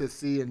to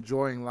see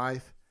enjoying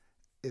life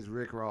is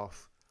Rick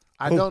Ross.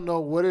 I don't know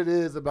what it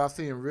is about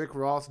seeing Rick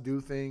Ross do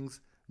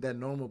things that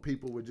normal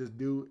people would just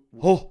do,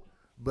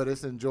 but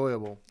it's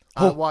enjoyable.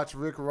 I watched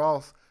Rick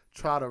Ross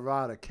try to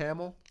ride a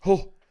camel,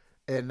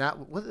 and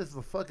what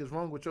the fuck is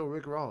wrong with your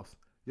Rick Ross?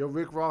 Your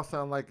Rick Ross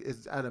sound like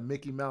it's at a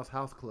Mickey Mouse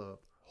house club.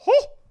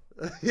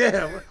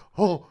 Yeah.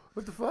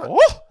 What the fuck?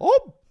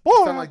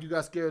 Boy. Sound like you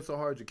got scared so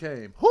hard you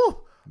came.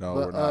 No,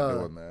 we're not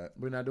doing that.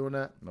 We're not doing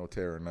that? No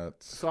terror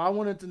nuts. So I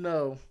wanted to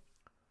know,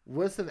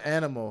 what's an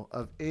animal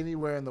of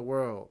anywhere in the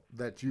world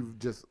that you've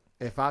just,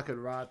 if I could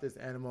ride this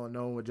animal and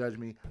no one would judge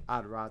me,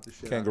 I'd ride the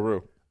shit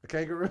Kangaroo. A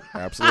kangaroo?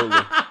 Absolutely.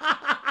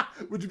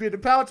 Would you be in the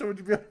pouch or would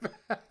you be?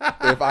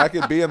 If I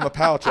could be in the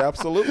pouch,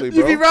 absolutely, bro.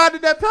 You be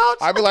riding that pouch?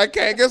 I'd be like,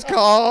 Kangas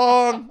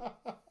Kong.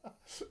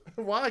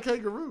 Why a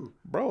kangaroo?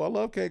 Bro, I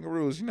love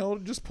kangaroos. You know,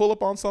 just pull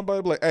up on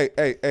somebody, be like,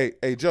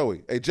 hey,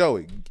 Joey,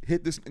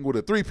 hit this thing with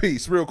a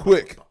 3-piece real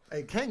quick.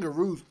 Hey,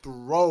 kangaroos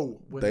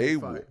throw when they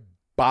fight. Will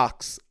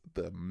box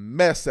the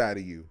mess out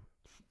of you.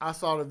 I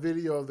saw the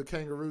video of the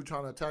kangaroo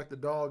trying to attack the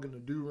dog, and the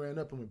dude ran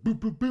up and went boop,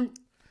 boop, boop.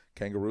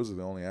 Kangaroos are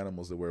the only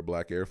animals that wear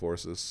black Air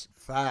Forces.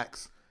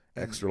 Facts.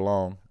 Extra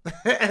long.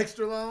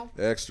 Extra long?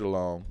 Extra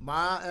long.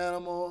 My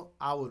animal,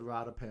 I would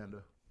ride a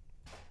panda.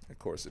 Of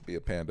course, it'd be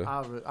a panda.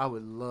 I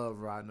would love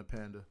riding a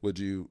panda. Would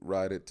you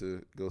ride it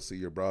to go see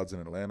your broads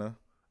in Atlanta?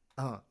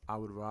 I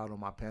would ride on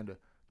my panda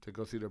to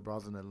go see their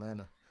broads in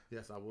Atlanta.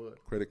 Yes, I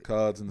would. Credit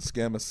cards and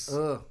scammers.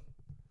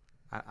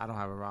 I don't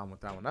have a rhyme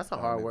with that one. That's a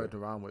hard word to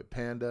rhyme with.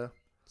 Panda.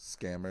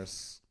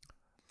 Scammers.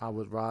 I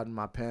was riding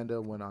my panda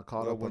when I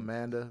caught up with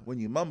Amanda. When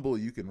you mumble,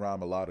 you can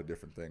rhyme a lot of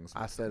different things.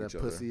 I said a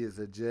pussy is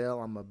a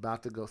jail. I'm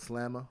about to go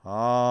slam her.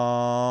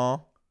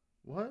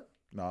 What?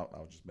 No, I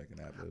was just making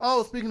that.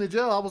 Oh, speaking of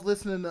jail, I was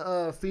listening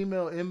to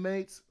female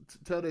inmates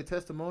tell their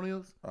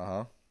testimonials.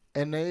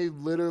 And they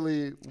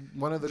literally,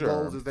 one of the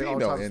goals is they all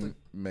try to sleep.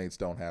 Inmates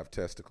don't have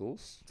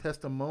testicles.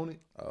 Testimony?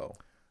 Oh.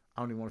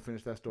 I don't even want to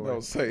finish that story.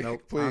 No, say,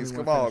 nope, please,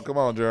 come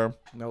on, Jerm.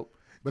 Nope.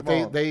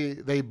 But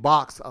they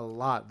box a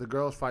lot. The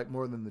girls fight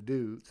more than the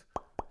dudes.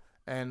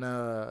 And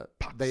the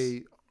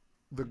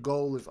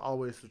goal is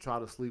always to try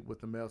to sleep with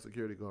the male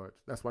security guards.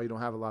 That's why you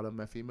don't have a lot of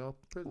them at female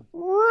prison.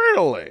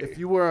 Really? If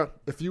you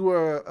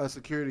were a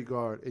security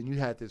guard and you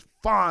had this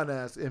fine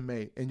ass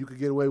inmate and you could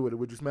get away with it,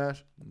 would you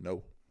smash?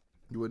 No.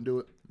 You wouldn't do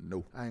it?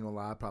 No. I ain't gonna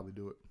lie, I'd probably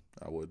do it.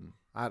 I wouldn't.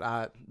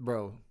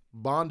 Bro,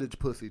 bondage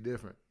pussy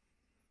different.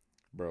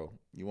 Bro,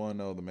 you want to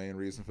know the main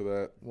reason for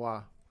that?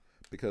 Why?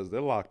 Because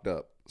they're locked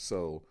up.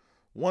 So,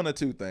 one or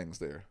two things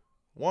there.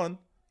 One,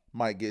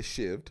 might get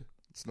shivved.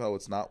 So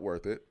it's not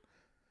worth it.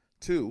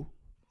 Two,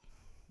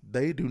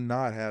 they do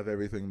not have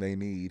everything they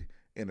need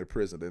in a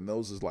prison. And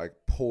those is like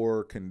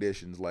poor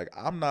conditions. Like,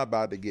 I'm not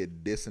about to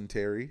get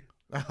dysentery.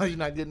 You're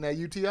not getting that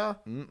UTI?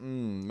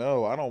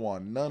 No, I don't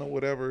want none of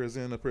whatever is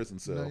in a prison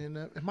cell. No, you're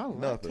not. Am I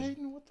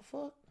lactating? What the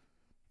fuck?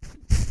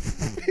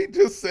 He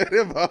just said,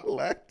 am I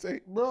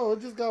lactating? Bro,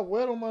 it just got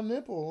wet on my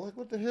nipple. Like,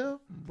 what the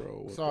hell?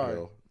 Bro, what Sorry. the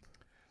hell?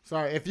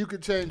 Sorry. If you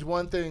could change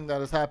one thing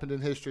that has happened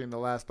in history in the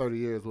last 30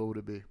 years, what would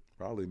it be?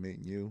 Probably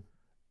meeting you.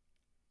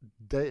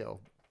 Dale.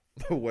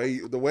 The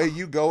way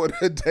you go in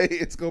a day,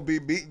 it's going to be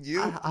meeting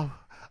you.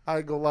 I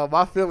ain't gonna lie,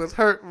 my feelings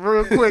hurt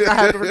real quick. I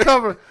had to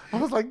recover. I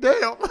was like,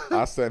 damn.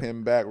 I sent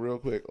him back real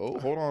quick. Oh,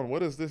 hold on.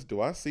 What is this?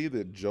 Do I see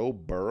that Joe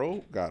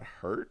Burrow got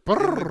hurt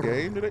in the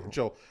game today?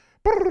 Joe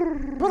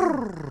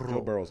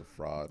Burrow's a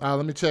fraud.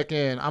 Let me check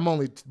in. I'm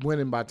only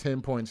winning by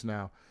 10 points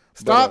now.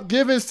 Stop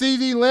giving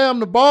CD Lamb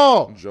the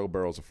ball. Joe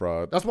Burrow's a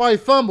fraud. That's why he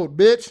fumbled,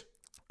 bitch.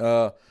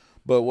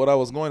 But what I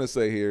was going to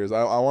say here is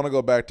I want to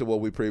go back to what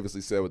we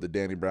previously said with the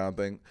Danny Brown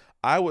thing.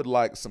 I would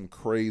like some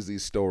crazy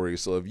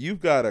stories. So if you've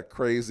got I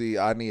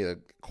need a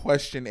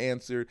question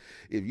answered.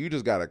 If you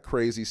just got a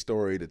crazy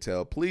story to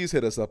tell, please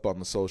hit us up on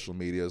the social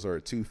medias or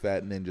at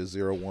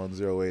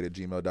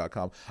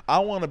 2fatninja0108@gmail.com. I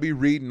want to be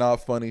reading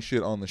off funny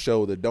shit on the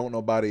show that don't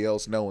nobody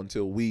else know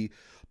until we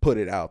put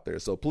it out there.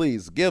 So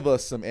please give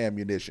us some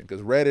ammunition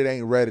because Reddit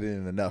ain't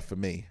Redditing enough for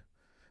me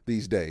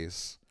these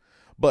days.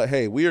 But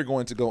hey, we are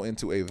going to go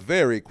into a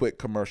very quick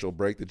commercial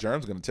break. The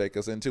Jerm's going to take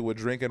us into a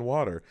drink and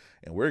water,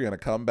 and we're going to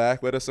come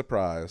back with a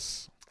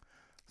surprise.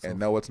 And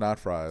no, it's not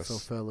fries. So,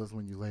 fellas,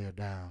 when you lay it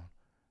down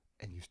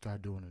and you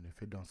start doing it,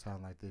 if it don't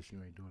sound like this,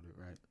 you ain't doing it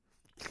right.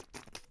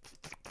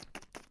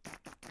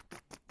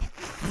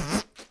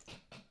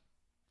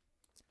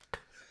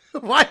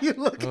 Why you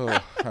looking?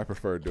 I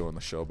prefer doing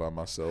the show by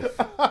myself.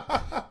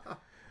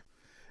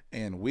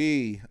 And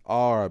we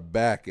are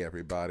back,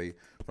 everybody,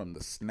 from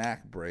the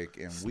snack break,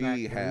 and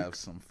we have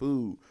some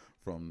food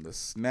from the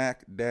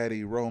Snack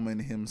Daddy Roman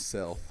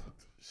himself.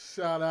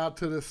 Shout out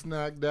to the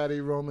Snack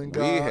Daddy Roman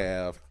guy. We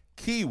have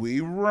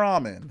Kiwi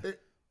Ramen.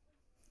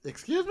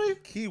 Excuse me?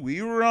 Kiwi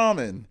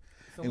Ramen.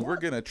 And we're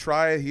going to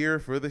try it here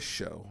for the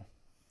show.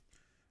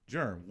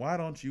 Jerm, why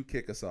don't you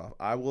kick us off?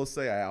 I will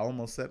say I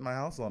almost set my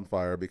house on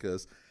fire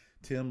because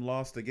Tim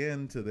lost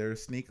again to their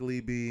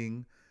sneakily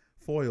being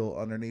foil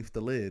underneath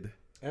the lid.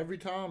 Every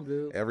time,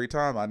 dude. Every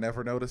time. I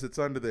never notice it's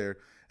under there.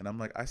 And I'm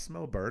like, I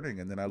smell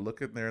burning. And then I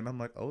look in there and I'm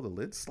like, oh, the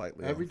lid's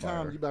slightly Every on fire.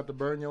 time you about to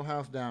burn your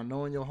house down,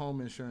 knowing your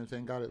home insurance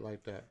ain't got it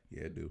like that.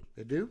 Yeah, it do.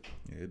 It do?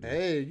 Yeah, it do.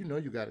 Hey, you know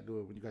you got to do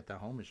it when you got that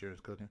home insurance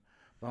cooking.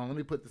 But let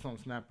me put this on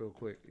Snap real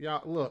quick.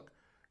 Y'all, look.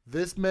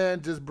 This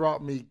man just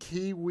brought me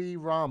Kiwi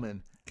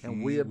Ramen.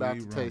 And we about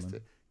to taste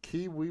it.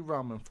 Kiwi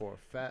Ramen for a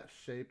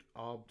fat-shaped,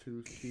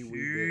 obtuse Kiwi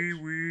bitch.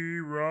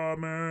 Kiwi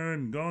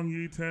Ramen.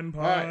 Gongi Tenpai.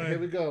 All right, here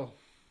we go.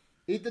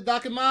 Eat the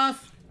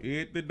dakimasu.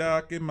 Eat the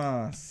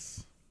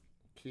dakimasu.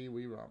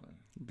 Kiwi Ramen.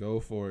 Go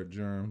for it,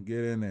 Jerm.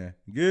 Get in there.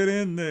 Get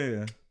in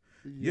there.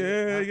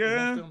 Yeah. Stay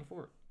on the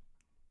fork.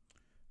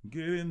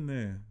 Get in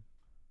there.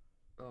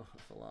 Oh,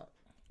 that's a lot.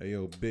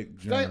 Ayo, Big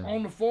Jerm. Stay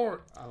on the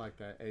fork. I like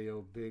that.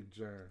 Ayo, Big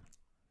Jerm.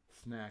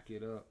 Snack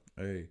it up.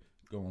 Hey,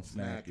 go on,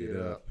 snack it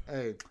up.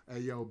 Hey,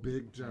 yo,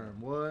 Big Jerm.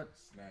 What?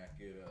 Snack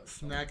it up.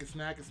 Snack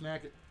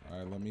it. All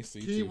right, let me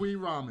see. Kiwi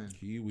Ramen.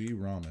 Kiwi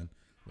Ramen.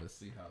 Let's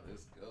see how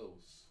this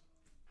goes.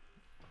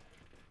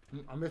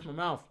 I miss my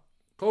mouth.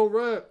 Cold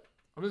red.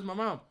 I miss my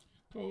mouth.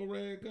 Cold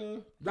red,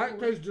 go. That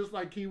tastes just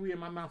like kiwi, and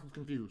my mouth is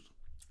confused.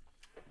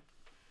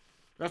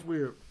 That's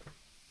weird.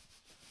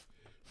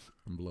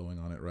 I'm blowing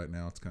on it right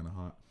now. It's kind of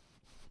hot.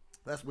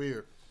 That's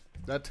weird.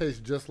 That tastes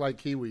just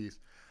like kiwis.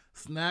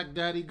 Snack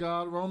Daddy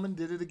God Roman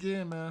did it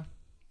again, man.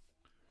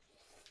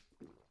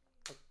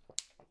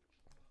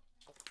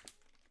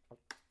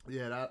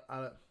 Yeah,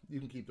 you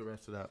can keep the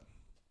rest of that.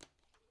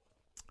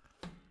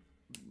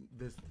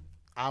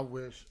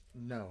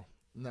 No.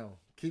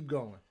 Keep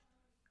going.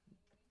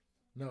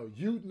 No,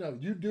 you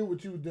do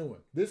what you were doing.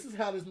 This is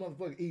how this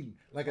motherfucker eating.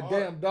 Like a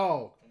damn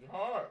dog. It's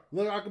hard.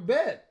 Look like a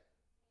bed.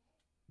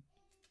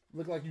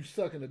 Look like you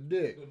sucking a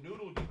dick. The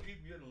noodles just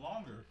keep getting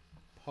longer.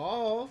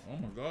 Pause. Oh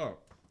my god.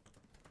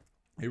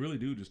 They really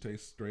do just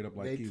taste straight up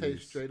like kiwis. They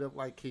taste straight up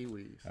like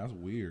kiwis. That's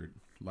weird.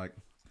 Like,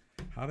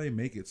 how they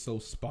make it so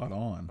spot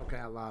on. Okay,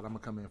 I lied. I'm going to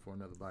come in for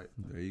another bite.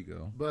 There you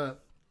go.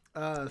 But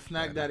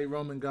Snack Daddy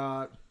Roman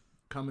God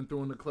coming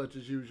through in the clutch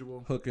as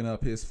usual. Hooking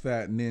up his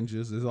fat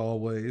ninjas as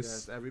always.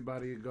 Yes,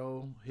 everybody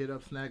go hit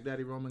up Snack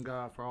Daddy Roman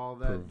God for all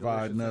that.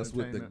 Providing us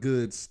with the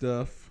good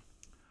stuff.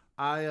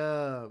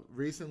 I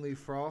recently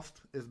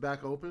Frost is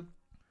back open.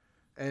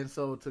 And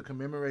so to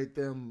commemorate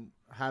them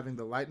having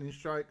the lightning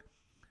strike,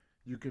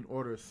 you can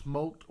order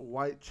smoked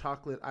white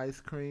chocolate ice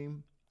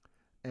cream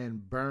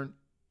and burnt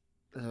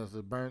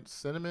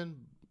cinnamon?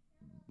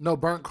 No,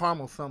 burnt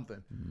caramel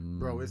something.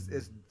 Bro, it's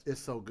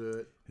so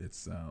good. It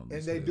sounds.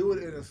 And they do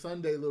it in a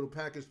Sunday little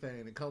package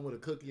thing and come with a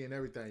cookie and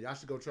everything. Y'all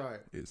should go try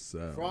it. It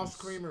sounds. Frost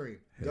Creamery,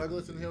 heavenly.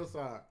 Douglas and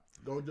Hillside.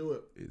 Go do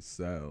it. It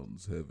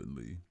sounds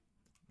heavenly.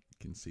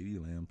 Can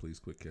CeeDee Lamb please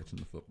quit catching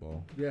the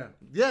football? Yeah.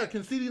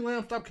 Can CeeDee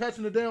Lamb stop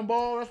catching the damn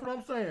ball? That's what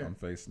I'm saying. I'm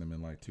facing him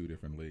in like 2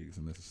 different leagues,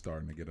 and this is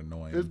starting to get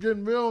annoying. It's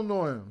getting real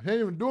annoying. He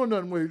ain't even doing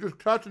nothing with it. Just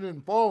catching it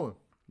and falling.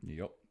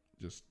 Yep.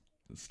 Just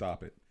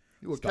stop it.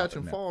 You a catch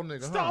and fall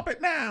nigga. Stop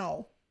it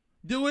now.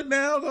 Do it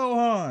now,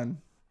 Gohan.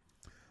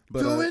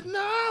 But, do it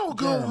now,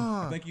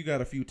 Gohan. I think you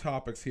got a few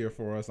topics here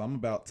for us. I'm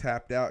about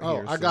tapped out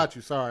here. Oh, I got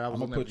you. Sorry. I'm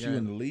going to put you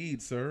in the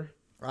lead, sir.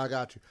 I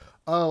got you.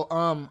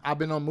 Oh, I've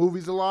been on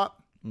movies a lot.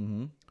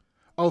 Mm-hmm.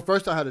 Oh,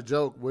 first I had a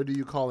joke. What do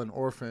you call an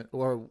orphan,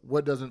 or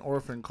what does an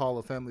orphan call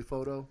a family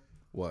photo?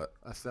 What?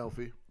 A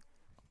selfie.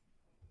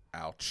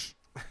 Ouch.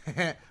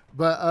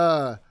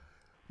 But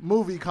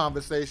movie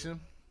conversation.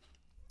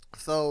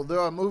 So there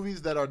are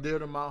movies that are dear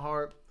to my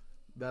heart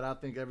that I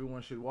think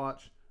everyone should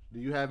watch. Do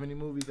you have any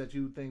movies that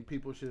you think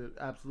people should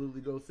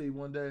absolutely go see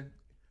one day?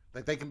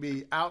 Like they can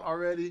be out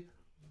already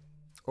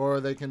or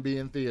they can be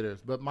in theaters.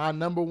 But my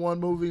number one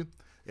movie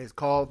is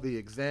called The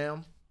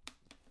Exam.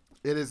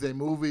 It is a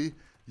movie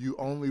you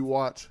only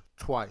watch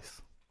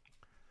twice.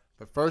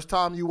 The first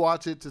time you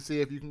watch it to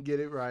see if you can get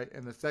it right,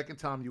 and the second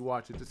time you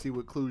watch it to see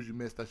what clues you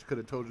missed. I could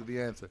have told you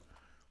the answer.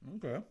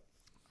 Okay.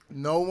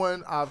 No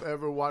one I've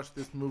ever watched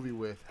this movie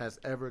with has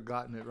ever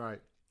gotten it right.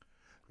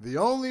 The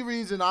only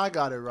reason I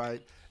got it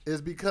right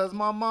is because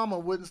my mama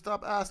wouldn't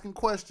stop asking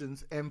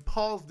questions and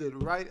paused it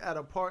right at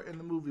a part in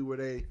the movie where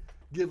they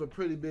give a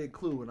pretty big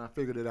clue, and I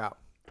figured it out.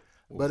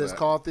 But it's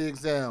called The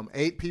Exam.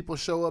 8 people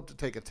show up to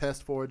take a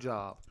test for a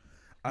job.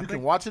 You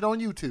can watch it on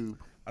YouTube.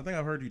 I think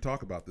I've heard you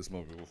talk about this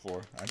movie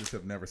before. I just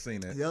have never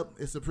seen it. Yep,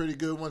 it's a pretty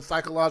good one.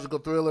 Psychological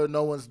thriller.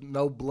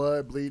 No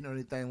blood, bleeding, or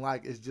anything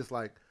like. It's just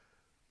like,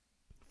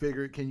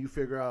 can you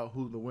figure out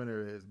who the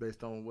winner is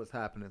based on what's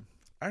happening?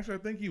 Actually, I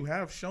think you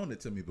have shown it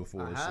to me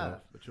before. I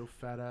have, but your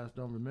fat ass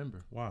don't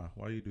remember. Why?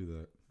 Why do you do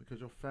that? Because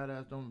your fat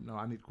ass don't. No,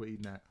 I need to quit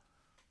eating that.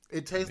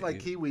 It tastes like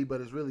kiwi,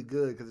 but it's really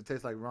good because it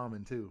tastes like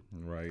ramen too.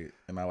 Right,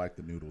 and I like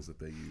the noodles that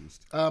they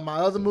used. My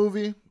other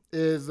movie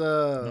is.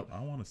 No, I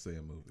want to say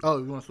a movie. Oh,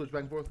 you want to switch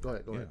back and forth? Go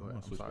ahead. I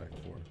want to switch back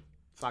and forth.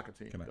 Soccer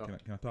team. Can I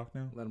talk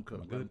now? Let him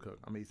cook. Let him cook.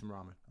 I'm gonna eat some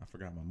ramen. I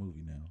forgot my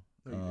movie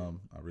now. No,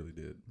 I really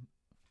did.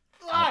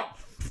 Ah!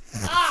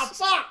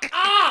 Fuck!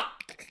 Ah!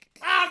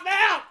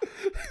 Now!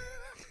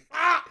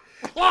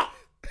 Ah!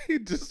 He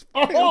just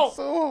failed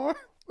so hard.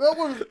 That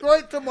went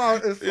straight to my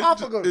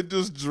esophagus. It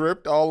just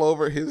dripped all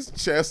over his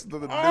chest. The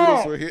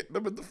noodles were hitting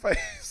him in the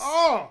face.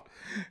 Oh!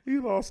 He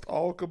lost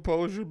all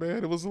composure,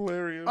 man. It was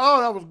hilarious. Oh,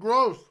 that was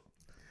gross.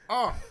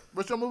 Oh,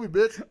 what's your movie,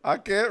 bitch? I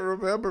can't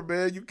remember,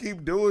 man. You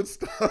keep doing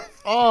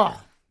stuff.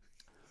 Oh.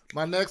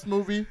 My next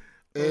movie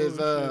is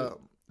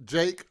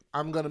Jake.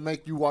 I'm going to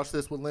make you watch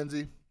this with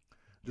Lindsay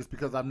just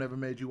because I've never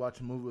made you watch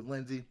a movie with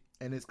Lindsay.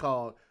 And it's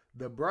called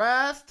The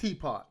Brass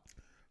Teapot.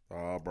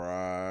 The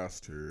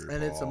Brass Teapot.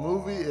 And it's a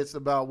movie. It's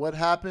about what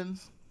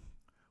happens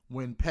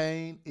when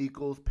pain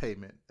equals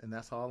payment. And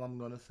that's all I'm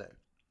going to say.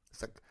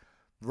 It's like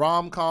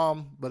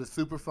rom-com, but it's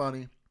super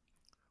funny.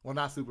 Well,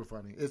 not super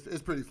funny.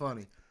 It's pretty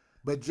funny.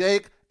 But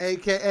Jake,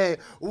 a.k.a.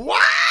 Wily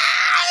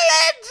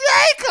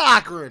J.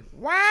 Cochran.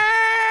 Wily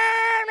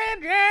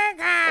J.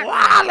 Cochran.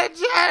 Wily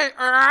J.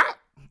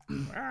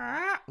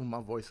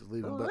 My voice is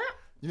leaving, but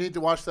you need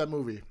to watch that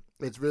movie.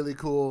 It's really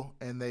cool,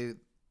 and they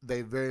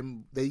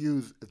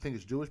use, I think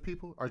it's Jewish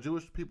people. Are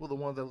Jewish people the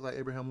ones that look like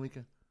Abraham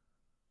Lincoln?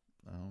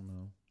 I don't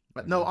know.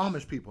 But no,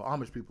 Amish people.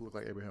 Amish people look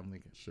like Abraham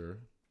Lincoln. Sure.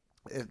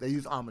 If they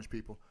use Amish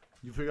people.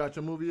 You figure out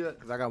your movie yet?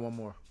 Because I got one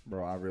more.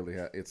 Bro, I really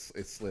have. It's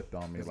slipped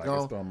on me. It's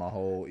throwing my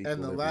whole equilibrium.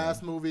 And the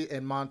last movie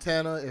in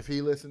Montana, if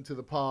he listened to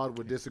the pod,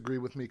 would disagree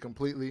with me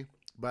completely.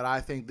 But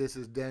I think this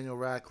is Daniel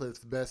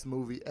Radcliffe's best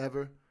movie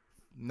ever.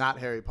 Not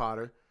Harry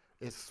Potter.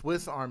 It's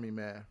Swiss Army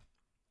Man.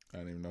 I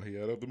didn't even know he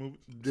had other movies.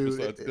 Dude,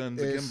 besides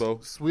Guns Akimbo.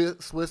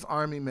 Swiss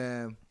Army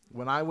Man.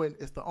 When I went,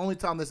 it's the only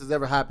time this has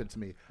ever happened to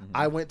me. Mm-hmm.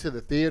 I went to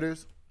the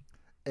theaters,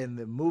 and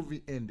the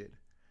movie ended,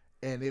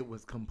 and it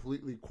was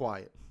completely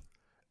quiet.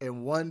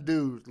 And one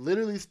dude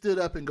literally stood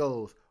up and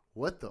goes,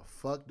 "What the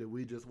fuck did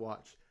we just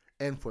watch?"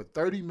 And for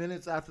 30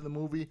 minutes after the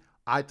movie,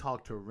 I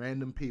talked to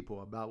random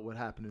people about what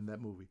happened in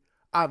that movie.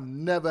 I've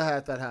never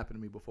had that happen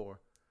to me before.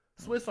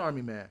 Swiss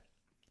Army Man.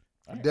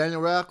 Right.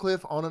 Daniel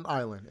Radcliffe on an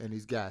island, and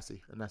he's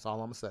gassy, and that's all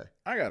I'm going to say.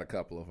 I got a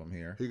couple of them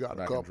here. He got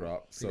a couple.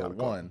 Drop. So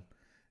one,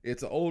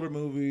 it's an older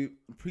movie.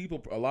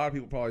 A lot of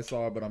people probably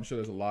saw it, but I'm sure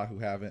there's a lot who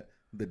haven't.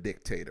 The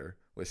Dictator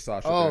with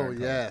Sacha Baron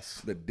Cohen.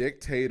 Yes. The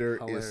Dictator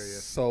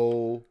is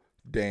so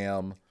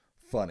damn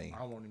funny.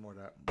 I want any more of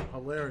that.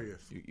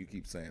 Hilarious. You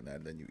keep saying that,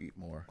 and then you eat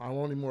more. I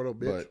want any more of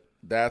those, bitch. But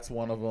that's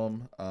one of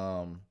them.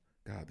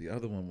 God, the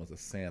other one was a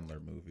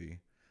Sandler movie.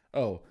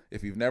 Oh,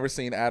 if you've never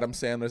seen Adam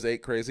Sandler's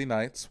 8 Crazy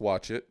Nights,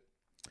 watch it.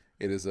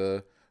 It is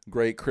a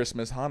great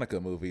Christmas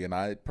Hanukkah movie, and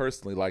I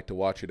personally like to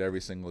watch it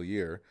every single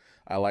year.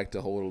 I like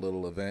to hold a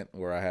little event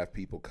where I have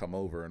people come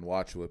over and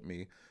watch with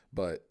me,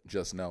 but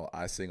just know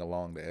I sing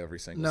along to every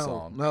single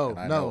song. And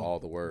I know all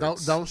the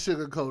words. Don't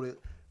sugarcoat it.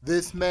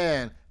 This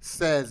man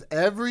says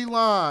every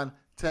line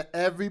to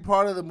every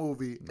part of the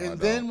movie, and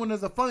then when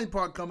there's a funny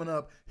part coming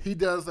up, he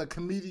does a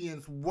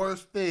comedian's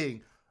worst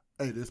thing.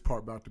 Hey, this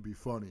part about to be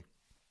funny.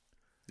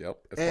 Yep,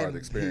 it's part of the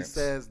experience. He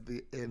says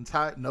the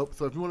entire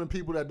So if you're one of the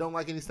people that don't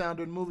like any sound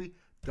in the movie,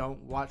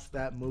 don't watch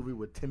that movie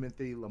with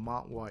Timothy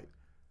Lamont White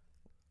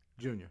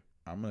Jr.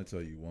 I'm gonna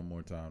tell you one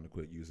more time to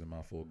quit using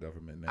my full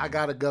government name. I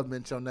got to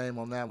government your name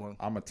on that one.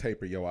 I'm gonna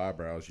taper your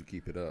eyebrows. You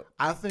keep it up.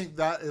 I think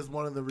that is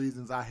one of the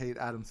reasons I hate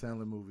Adam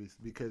Sandler movies,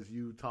 because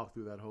you talk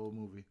through that whole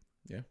movie.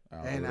 Yeah,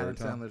 and Adam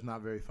Sandler's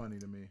not very funny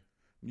to me.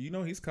 You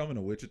know, he's coming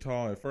to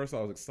Wichita. At first,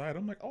 I was excited.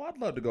 I'm like, oh, I'd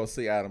love to go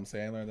see Adam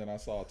Sandler. And then I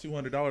saw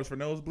 $200 for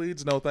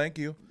nosebleeds. No, thank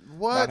you.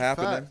 What? Not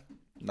happening.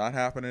 Not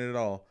happening at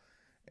all.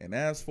 And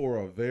as for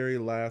a very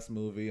last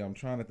movie, I'm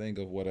trying to think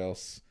of what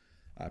else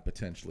I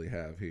potentially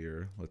have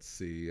here. Let's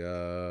see.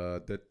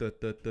 I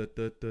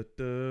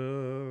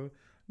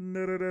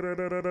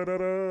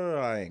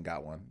ain't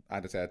got one. I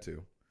just had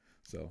two.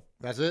 So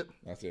that's it.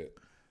 That's it.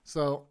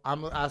 So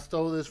I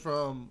stole this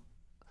from.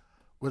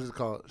 What is it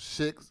called?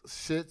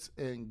 Shits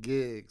and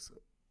Gigs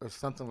or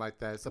something like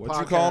that. It's a What'd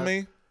podcast. You call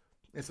me?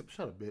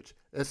 Shut up, bitch.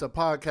 It's a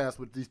podcast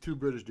with these two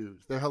British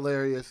dudes. They're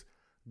hilarious.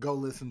 Go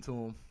listen to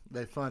them.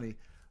 They're funny.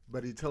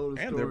 But he told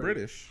a story. And they're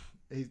British.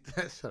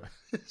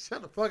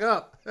 Shut the fuck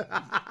up.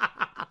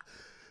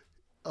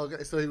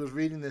 Okay, so he was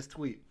reading this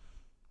tweet.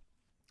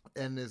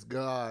 And this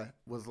guy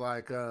was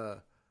like,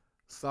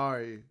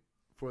 sorry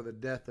for the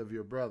death of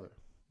your brother.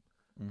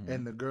 Mm-hmm.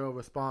 And the girl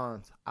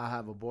responds, I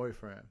have a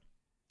boyfriend.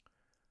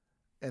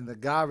 And the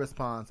guy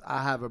responds,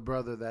 I have a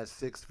brother that's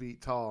 6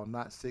 feet tall,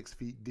 not 6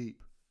 feet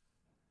deep.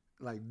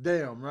 Like,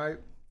 damn, right?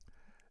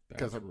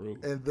 That's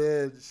rude. And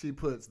then she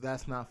puts,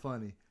 that's not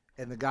funny.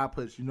 And the guy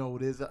puts, you know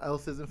what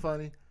else isn't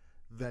funny?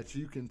 That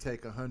you can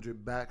take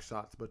 100 back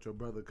shots, but your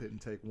brother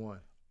couldn't take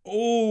one.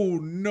 Oh,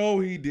 no,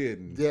 he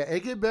didn't. Yeah, it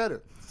get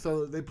better.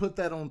 So they put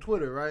that on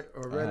Twitter, right?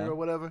 Or Reddit or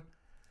whatever.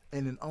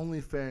 And an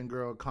OnlyFans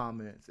girl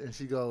comments. And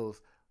she goes,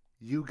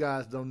 you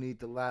guys don't need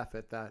to laugh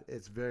at that.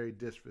 It's very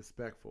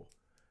disrespectful.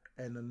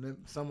 And then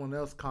someone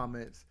else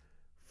comments,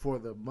 for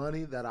the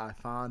money that I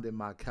find in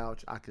my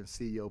couch, I can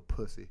see your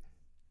pussy.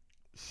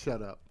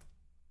 Shut up.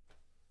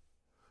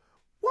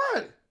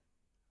 What?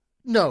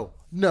 No.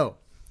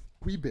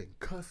 We've been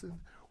cussing.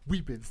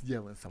 We've been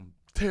yelling some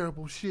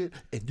terrible shit.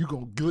 And you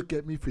going to look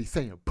at me for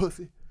saying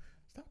pussy?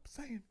 Stop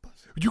saying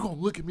pussy. You going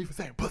to look at me for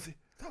saying pussy?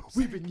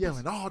 We've been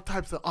yelling all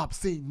types of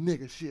obscene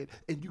nigga shit,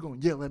 and you gonna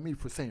yell at me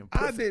for saying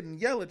pussy. I didn't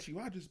yell at you.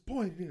 I just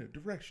pointed in a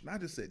direction. I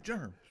just said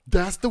Jerm.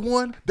 That's the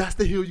one? That's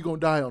the hill you gonna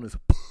die on is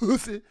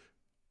pussy.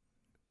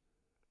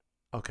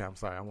 Okay, I'm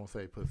sorry. I won't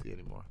say pussy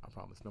anymore. I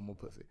promise. No more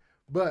pussy.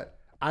 But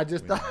I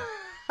just thought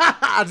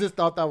I just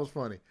thought that was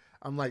funny.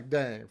 I'm like,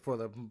 dang, for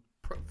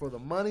the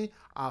money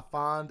I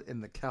find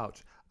in the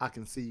couch, I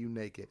can see you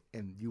naked,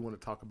 and you want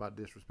to talk about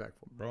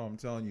disrespectful. Bro, I'm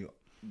telling you,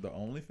 the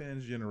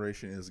OnlyFans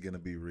generation is going to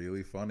be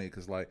really funny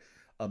because, like,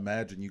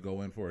 imagine you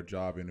go in for a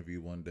job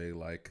interview one day,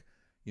 like,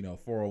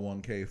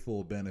 401k,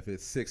 full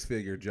benefits,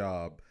 6-figure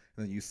job,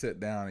 and then you sit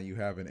down and you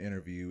have an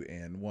interview,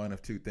 and one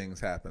of two things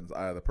happens.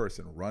 Either the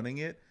person running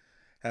it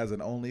has an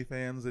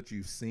OnlyFans that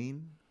you've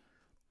seen,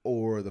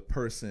 or the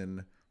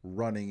person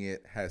running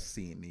it has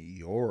seen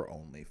your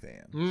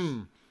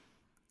OnlyFans.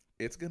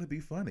 It's going to be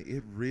funny.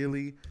 It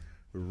really,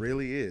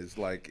 really is.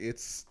 Like,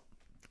 it's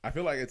I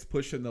feel like it's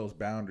pushing those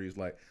boundaries.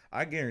 Like,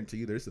 I guarantee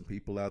you there's some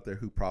people out there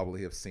who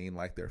probably have seen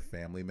like their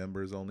family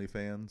members'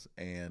 OnlyFans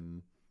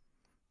and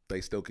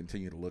they still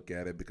continue to look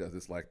at it because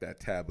it's like that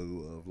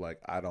taboo of like,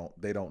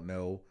 they don't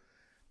know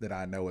that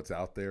I know it's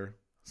out there.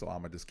 So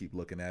I'm gonna just keep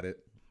looking at it.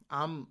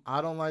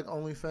 I don't like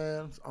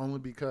OnlyFans only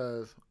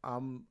because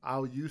I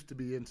used to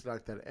be into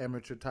like that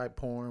amateur type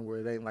porn where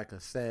it ain't like a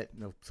set.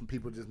 You know, some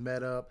people just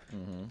met up,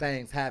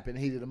 things happen,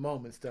 heat of the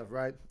moment stuff,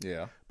 right?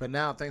 Yeah. But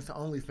now thanks to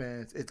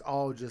OnlyFans, it's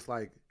all just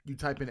like you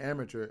type in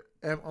amateur,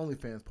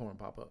 OnlyFans porn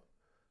pop up.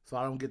 So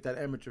I don't get that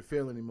amateur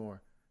feel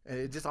anymore, and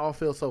it just all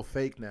feels so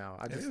fake now.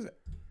 And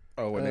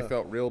it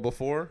felt real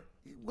before.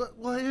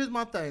 Well, here's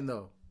my thing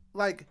though.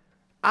 Like,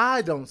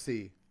 I don't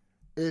see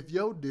if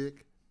your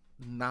dick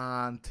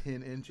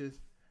 9-10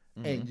 inches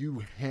and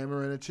you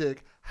hammering a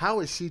chick, how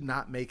is she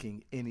not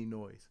making any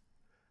noise?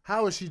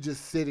 How is she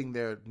just sitting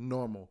there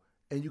normal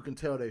and you can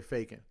tell they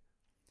faking?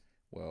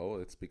 Well,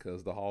 it's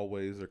because the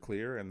hallways are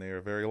clear and they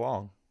are very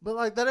long. But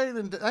like that ain't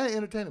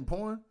entertaining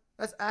porn.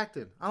 That's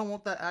acting. I don't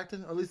want that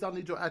acting. At least I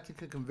need your acting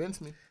to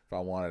convince me. If I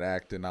wanted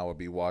acting, I would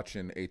be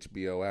watching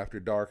HBO After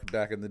Dark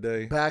back in the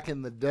day.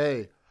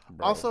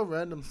 Bro. Also,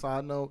 random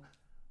side note,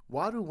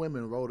 why do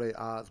women roll their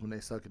eyes when they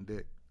sucking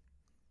dick?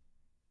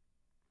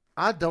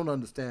 I don't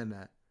understand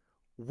that.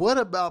 What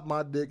about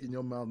my dick in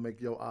your mouth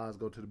make your eyes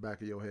go to the back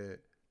of your head?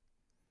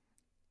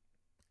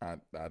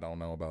 I don't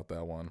know about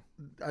that one.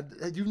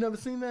 You've never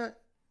seen that?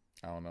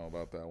 I don't know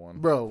about that one.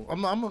 Bro,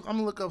 I'm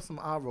gonna look up some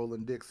eye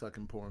rolling dick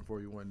sucking porn for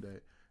you one day.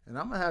 And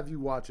I'm gonna have you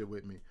watch it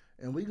with me.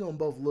 And we gonna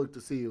both look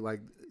to see,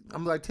 like,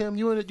 I'm like, Tim,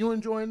 you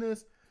enjoying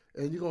this?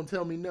 And you're gonna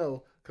tell me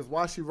no, because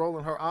why she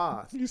rolling her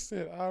eyes? You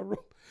said eye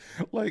roll.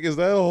 Like, is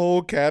that a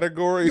whole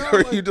category, no,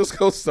 or like, you just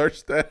go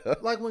search that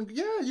up? Like when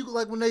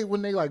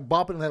they like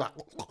bopping and they like,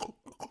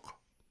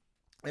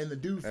 and the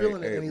dude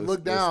feeling it, and he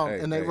look down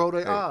and they roll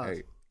their eyes.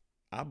 Hey,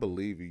 I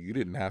believe you. You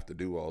didn't have to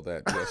do all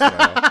that just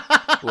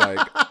now.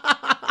 Like,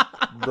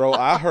 bro,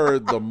 I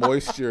heard the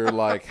moisture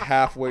like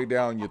halfway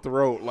down your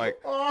throat. Like,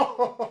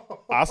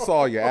 I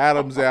saw your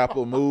Adam's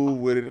apple move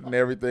with it and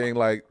everything.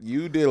 Like,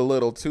 you did a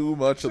little too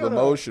much of the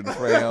motion,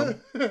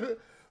 fam.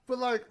 But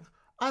like,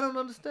 I don't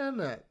understand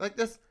that. Like,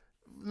 that's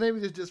maybe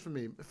it's just for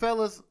me,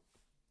 fellas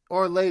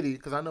or lady,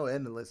 because I know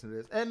Edna listens to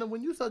this. Edna,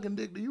 when you sucking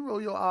dick, do you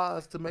roll your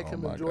eyes to make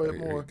him enjoy it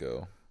more? Here you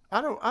go.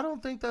 I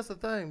don't think that's a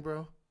thing,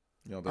 bro.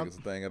 You don't think it's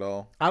a thing at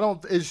all?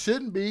 It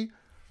shouldn't be.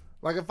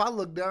 Like, if I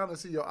look down and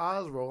see your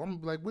eyes roll,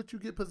 I'm like, what, you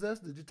get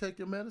possessed? Did you take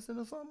your medicine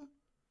or something?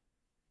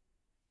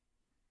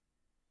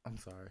 I'm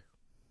sorry.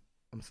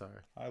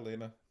 Hi,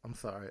 Lena. I'm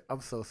sorry.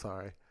 I'm so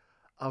sorry.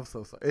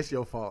 It's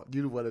your fault.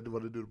 You want to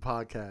do the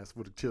podcast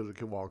where the children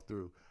can walk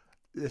through.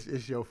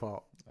 It's your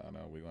fault. I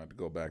know. We're going to have to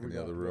go back in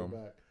the other room.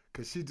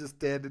 Because she just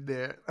standing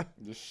there.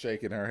 Just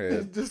shaking her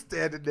head. Just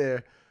standing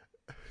there.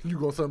 You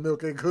want some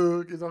milk and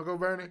cookies, Uncle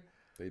Bernie?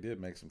 They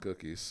did make some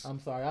cookies. I'm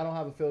sorry. I don't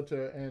have a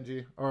filter,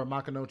 Angie. Or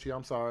Makanochi.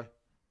 I'm sorry.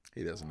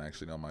 He doesn't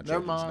actually know my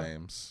children's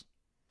names.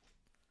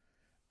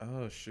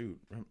 Oh, shoot.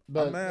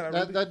 But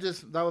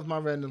that was my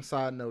random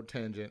side note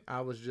tangent.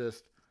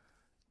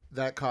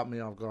 That caught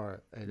me off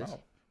guard. Hey,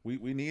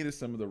 we needed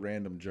some of the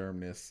random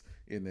germness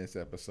in this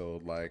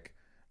episode. Like,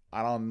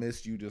 I don't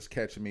miss you just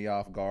catching me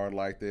off guard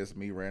like this,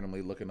 me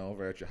randomly looking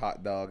over at your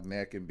hot dog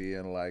neck and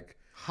being like,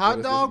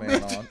 hot dog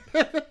bitch?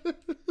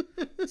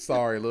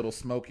 Sorry, little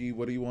smoky,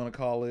 what do you want to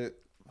call it?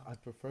 I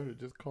prefer to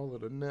just call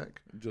it a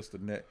neck. Just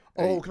a neck.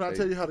 Oh, can I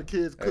tell you how the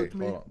kids cooked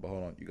me? Hold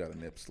on. You got a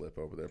nip slip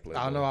over there.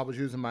 I know. I was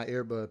using my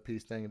earbud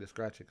piece thing to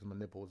scratch it because my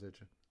nipple was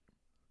itching.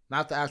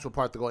 Not the actual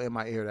part to go in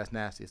my ear. That's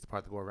nasty. It's the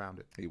part to go around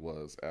it. He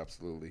was.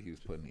 Absolutely. He was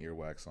putting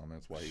earwax on.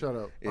 That's why. Shut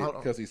up.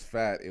 Because he's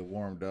fat, it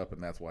warmed up,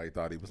 and that's why he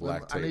thought he was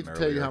lactating. I need to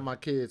tell you how my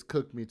kids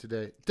cooked me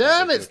today.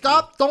 Damn it.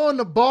 Stop throwing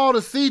the ball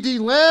to CD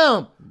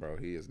Lamb. Bro,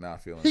 he is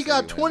not feeling He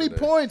got 20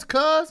 points,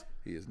 cuz.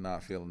 He is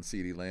not feeling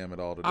CD Lamb at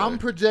all today. I'm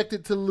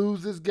projected to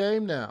lose this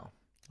game now.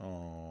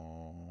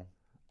 Oh.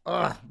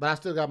 But I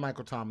still got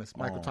Michael Thomas.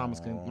 Michael Thomas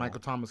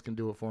can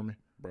do it for me.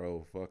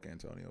 Bro, fuck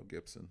Antonio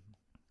Gibson.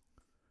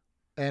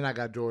 And I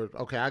got George.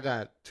 Okay, I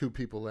got 2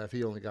 people left.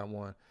 He only got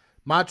 1.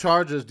 My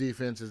Chargers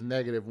defense is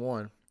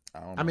 -1.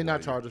 I mean,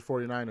 not Chargers,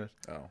 49ers.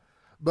 Oh.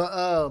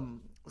 But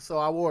so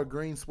I wore a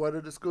green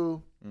sweater to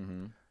school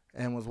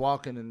and was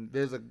walking, and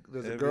there's a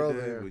girl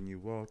there. When you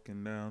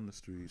walking down the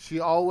street. She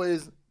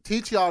always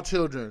teach y'all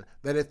children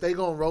that if they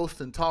gonna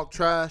roast and talk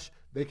trash,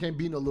 they can't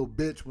be no little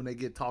bitch when they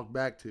get talked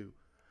back to.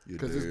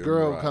 Because this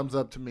girl comes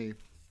up to me,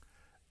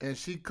 and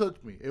she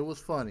cooked me. It was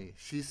funny.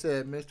 She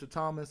said, "Mr.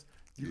 Thomas,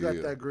 you got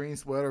that green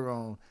sweater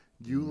on.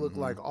 You look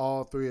like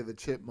all 3 of the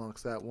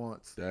chipmunks at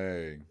once."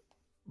 Dang.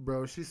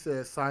 Bro, she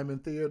said, "Simon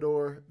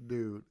Theodore,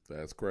 dude."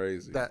 That's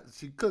crazy. That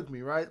she cooked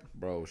me, right?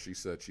 Bro, she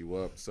set you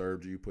up,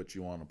 served you, put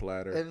you on a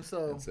platter, and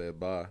said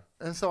bye.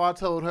 And so I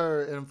told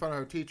her in front of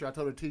her teacher, I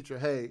told her teacher,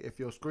 "Hey, if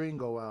your screen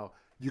go out,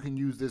 you can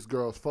use this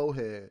girl's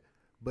forehead,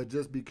 but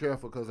just be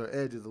careful because her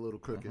edge is a little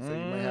crooked, so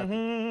you may have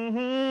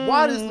to."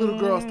 Why this little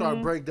girl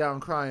start break down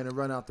crying and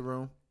run out the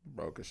room?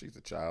 Bro, because she's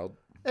a child.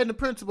 And the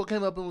principal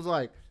came up and was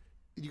like,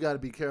 you got to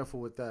be careful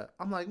with that.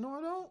 I'm like, no,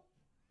 I don't.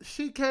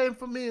 She came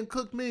for me and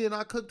cooked me, and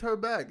I cooked her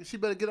back. She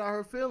better get out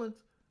her feelings.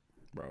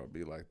 Bro, it'd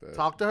be like that.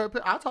 Talk to her.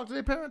 I talk to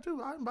their parent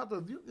too. I'm about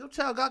to. Your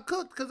child got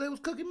cooked because they was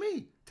cooking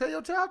me. Tell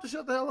your child to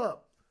shut the hell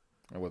up.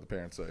 And what the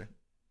parents say?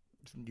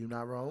 You're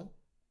not wrong.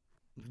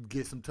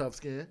 Get some tough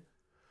skin.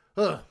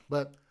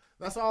 But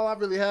that's all I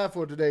really have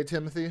for today,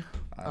 Timothy.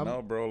 I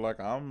know, bro. Like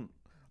I'm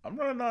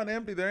running on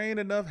empty. There ain't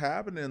enough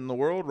happening in the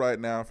world right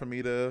now for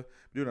me to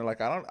do it. Like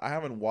I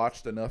haven't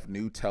watched enough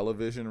new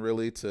television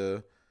really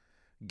to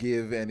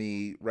give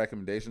any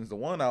recommendations. The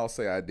one I'll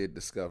say I did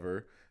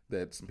discover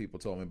that some people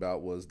told me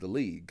about was The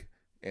League,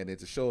 and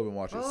it's a show I've been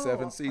watching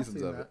 7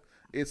 seasons of it.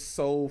 It's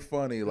so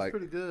funny. It's like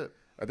pretty good.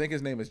 I think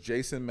his name is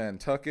Jason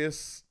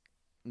Mantzoukas.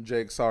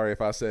 Jake, sorry if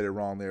I said it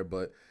wrong there,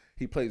 but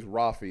he plays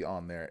Rafi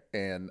on there,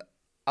 and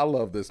I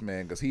love this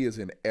man because he is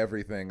in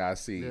everything I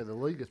see. Yeah, The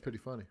League is pretty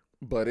funny.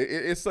 But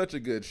it's such a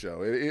good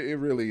show. It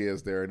really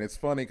is there, and it's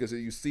funny because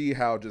you see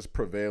how just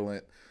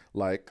prevalent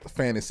like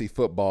fantasy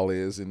football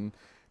is in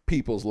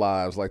people's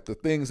lives, like the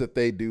things that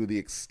they do, the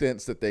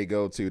extents that they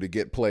go to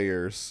get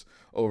players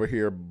over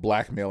here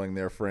blackmailing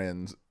their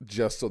friends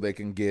just so they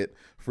can get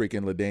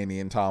freaking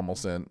LaDainian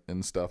Tomlinson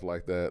and stuff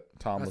like that.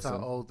 That's how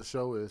old the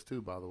show is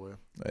too, by the way.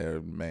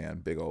 Man,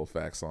 big old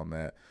facts on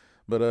that.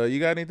 But you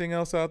got anything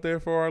else out there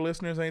for our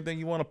listeners? Anything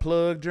you want to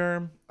plug,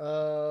 Jerm?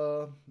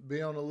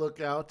 Be on the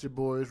lookout. Your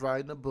boy's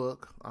writing a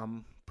book.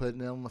 I'm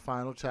putting in the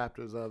final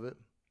chapters of it.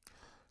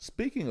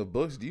 Speaking of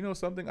books, do you know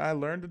something I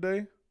learned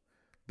today?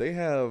 They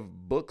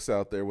have books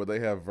out there where they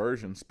have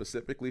versions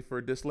specifically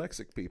for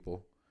dyslexic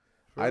people.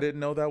 Sure. I didn't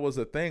know that was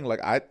a thing.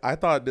 Like I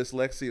thought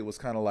dyslexia was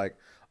kind of like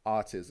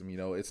autism. You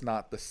know, it's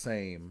not the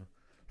same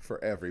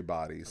for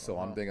everybody. So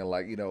I'm thinking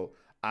like, you know,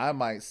 I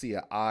might see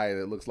an I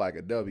that looks like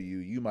a W.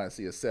 You might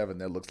see a 7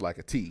 that looks like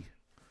a T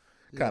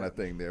kind of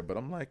thing there. But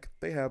I'm like,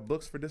 they have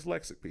books for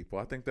dyslexic people.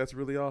 I think that's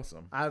really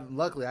awesome.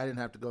 Luckily, I didn't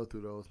have to go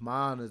through those.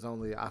 Mine is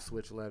only I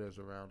switch letters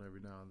around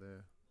every now and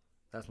then.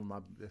 That's when my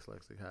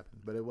dyslexic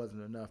happens. But it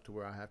wasn't enough to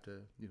where I have to,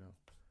 you know,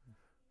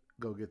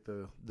 go get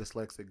the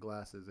dyslexic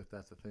glasses if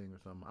that's a thing or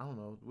something. I don't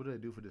know. What do they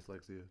do for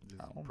dyslexia?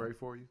 Just pray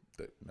for you?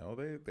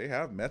 They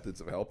have methods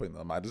of helping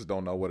them. I just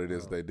don't know what it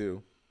is they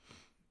do.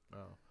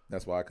 Oh.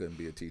 That's why I couldn't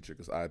be a teacher,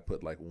 because I'd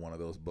put like one of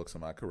those books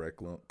in my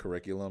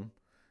curriculum,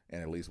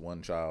 and at least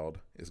one child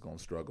is going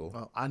to struggle.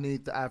 Oh, I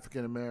need the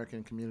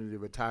African-American community to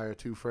retire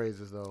 2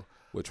 phrases, though.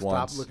 Which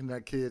ones? Stop looking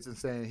at kids and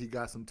saying he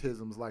got some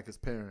tisms like his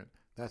parent.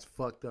 That's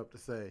fucked up to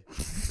say.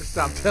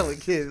 Stop telling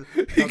kids.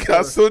 He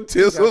got some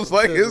tisms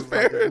like his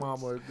parent. Like his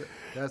mama.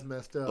 That's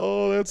messed up.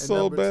 Oh, that's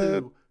so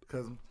bad.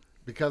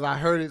 Because I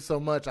heard it so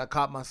much, I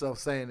caught myself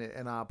saying it,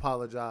 and I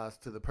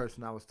apologized to the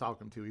person I was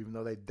talking to, even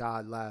though they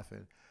died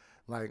laughing.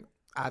 Like,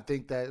 I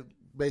think that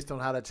based on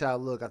how that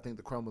child looked, I think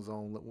the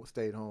chromosome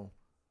stayed home.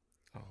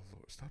 Oh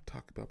Lord, stop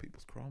talking about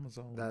people's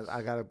chromosomes.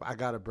 I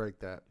gotta break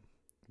that.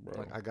 Bro.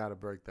 Like, I gotta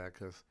break that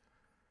because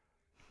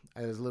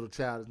as a little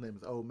child, his name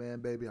is Old Man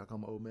Baby. I call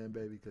him Old Man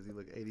Baby because he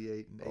looked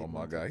 88 and 8 Oh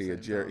my months God,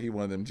 he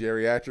one of them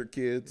geriatric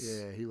kids.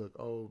 Yeah, he looked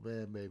Old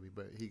Man Baby,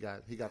 but he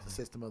got the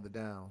system of the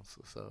Downs.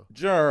 So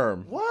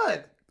Jerm.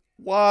 What?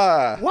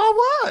 Why? Why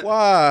what?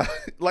 Why?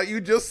 Like you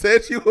just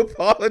said you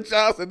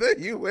apologized and then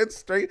you went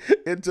straight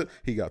into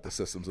he got the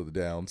systems of the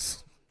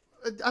Downs.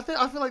 I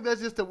feel like that's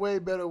just a way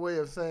better way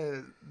of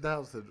saying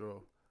Down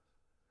syndrome.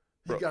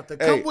 He got the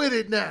come with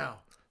it now.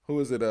 Who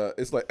is it?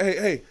 It's like,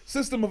 hey,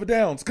 System of a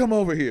Downs, come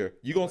over here.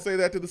 You gonna say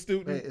that to the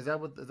student? Hey, is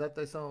that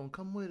their song?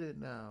 Come with it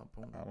now.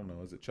 I don't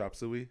know. Is it Chop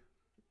Suey?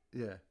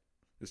 Yeah.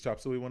 Is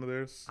Chop Suey one of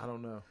theirs? I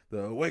don't know.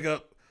 The wake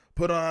up,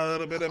 put on a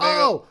little bit of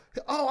makeup.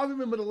 Oh, I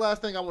remember the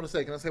last thing I want to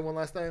say. Can I say one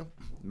last thing?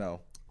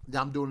 No.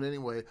 Yeah, I'm doing it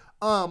anyway.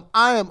 I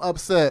am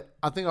upset.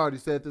 I think I already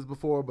said this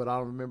before, but I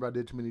don't remember. I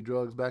did too many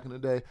drugs back in the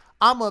day.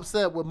 I'm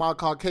upset with my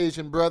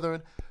Caucasian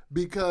brethren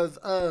because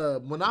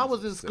when I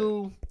was in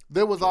school,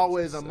 there was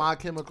always a My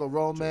Chemical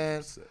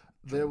Romance.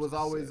 There was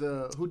always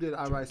who did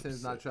I Write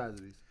Sins Not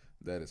Tragedies?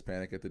 That is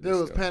Panic at the Disco.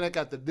 There was Panic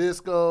at the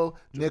Disco,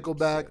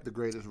 Nickelback, the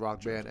greatest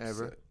rock band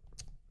ever.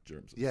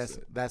 Jerm's yes,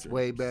 upset. that's Jerm's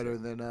way upset. better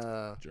than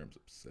Jerm's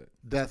upset.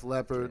 Def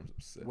Leppard,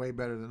 upset. way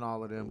better than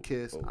all of them.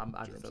 Kiss, I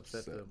just Jerm's upset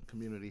upset. the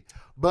community.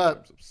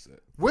 But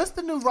what's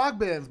the new rock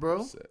bands,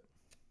 bro? Upset.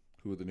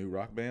 Who are the new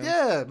rock bands?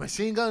 Yeah,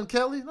 Machine Gun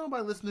Kelly.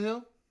 Nobody listen to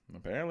him.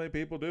 Apparently,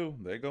 people do.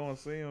 They go and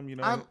see him. You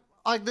know,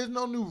 there's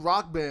no new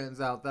rock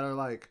bands out that are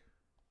like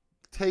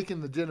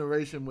taking the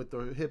generation with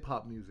the hip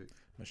hop music.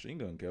 Machine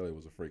Gun Kelly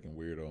was a freaking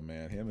weirdo,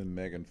 man. Him and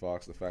Megan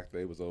Fox, the fact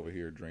they was over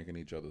here drinking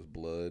each other's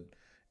blood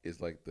is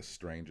like the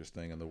strangest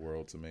thing in the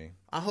world to me.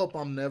 I hope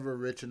I'm never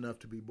rich enough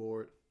to be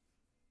bored.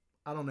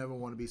 I don't ever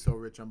want to be so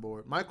rich I'm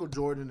bored. Michael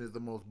Jordan is the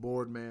most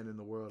bored man in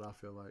the world, I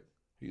feel like.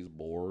 He's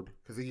bored.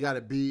 Because he got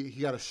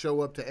to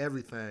show up to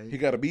everything. He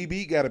got to be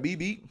beat, got to be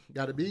beat.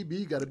 Got to be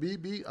beat, got to be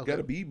beat. Okay. Got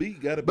to be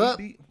beat, got to be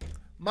beat.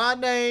 My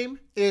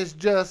name is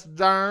just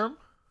Jerm.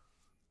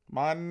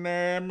 My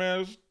name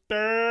is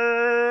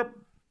Jerm.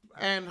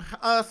 And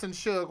us and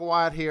Suge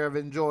White here have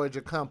enjoyed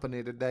your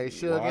company today.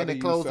 Suge, any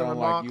closing remarks?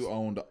 Why do you sound like you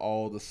owned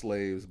all the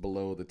slaves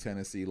below the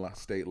Tennessee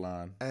state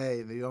line? Hey,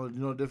 you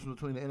know the difference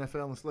between the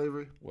NFL and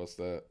slavery? What's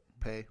that?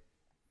 Pay.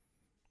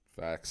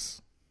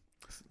 Facts.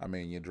 I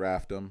mean, you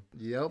draft them.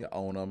 Yep. You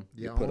own them.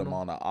 You put them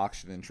on an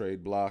auction and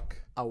trade block.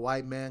 A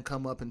white man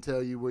come up and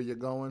tell you where you're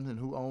going and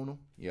who own them.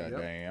 Yeah,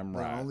 damn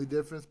right. The only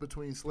difference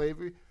between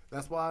slavery,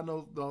 that's why I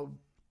know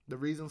the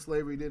reason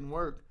slavery didn't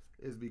work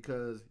is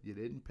because you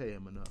didn't pay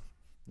them enough.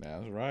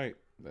 That's right.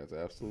 That's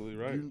absolutely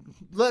right. You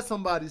let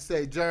somebody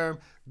say, Jerm,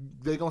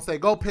 they're going to say,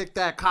 go pick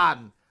that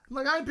cotton. I'm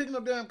like, I ain't picking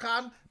up damn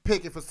cotton.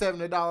 Pick it for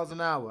 $70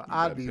 an hour.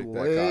 I'd be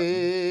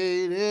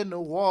waiting in the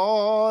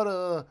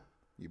water.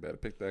 You better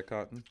pick that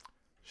cotton.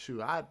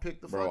 Shoot, I'd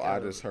pick the fuck Bro, out I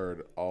of just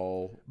heard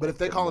all. But if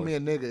they calling me a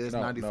nigga, it's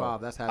 95. No.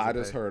 That's how I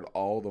just heard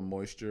all the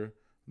moisture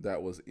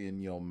that was in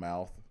your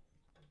mouth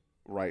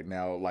right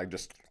now. Like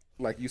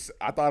you,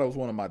 I thought it was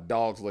one of my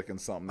dogs licking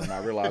something, and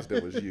I realized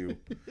it was you.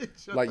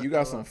 Like you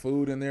got some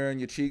food in there in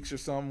your cheeks or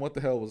something. What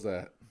the hell was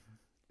that?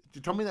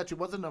 You told me that you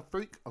wasn't a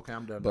freak. Okay,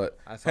 I'm done. But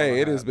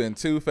hey, it has been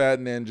two fat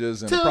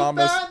ninjas, and I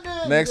promise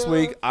next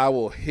week I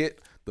will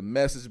hit the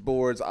message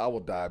boards. I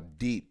will dive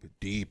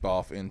deep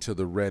off into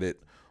the Reddit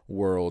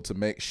world to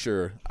make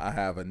sure I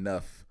have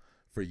enough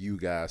for you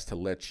guys to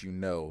let you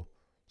know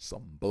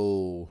some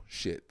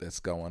bullshit that's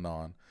going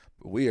on.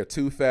 But we are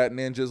two fat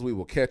ninjas. We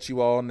will catch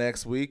you all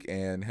next week,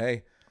 and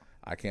hey,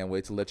 I can't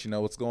wait to let you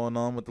know what's going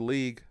on with the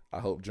league. I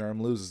hope Jerm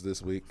loses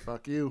this week.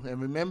 Fuck you.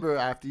 And remember,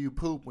 after you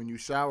poop, when you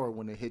shower,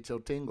 when it hits your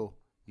tingle,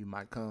 you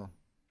might come.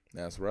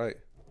 That's right.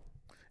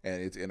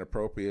 And it's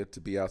inappropriate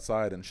to be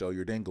outside and show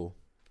your dingle.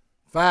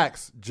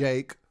 Facts,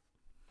 Jake.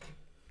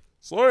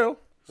 Soil.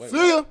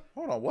 See ya.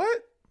 Hold on,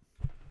 what?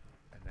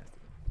 And that's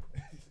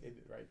it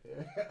right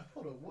there.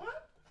 Hold on,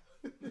 what?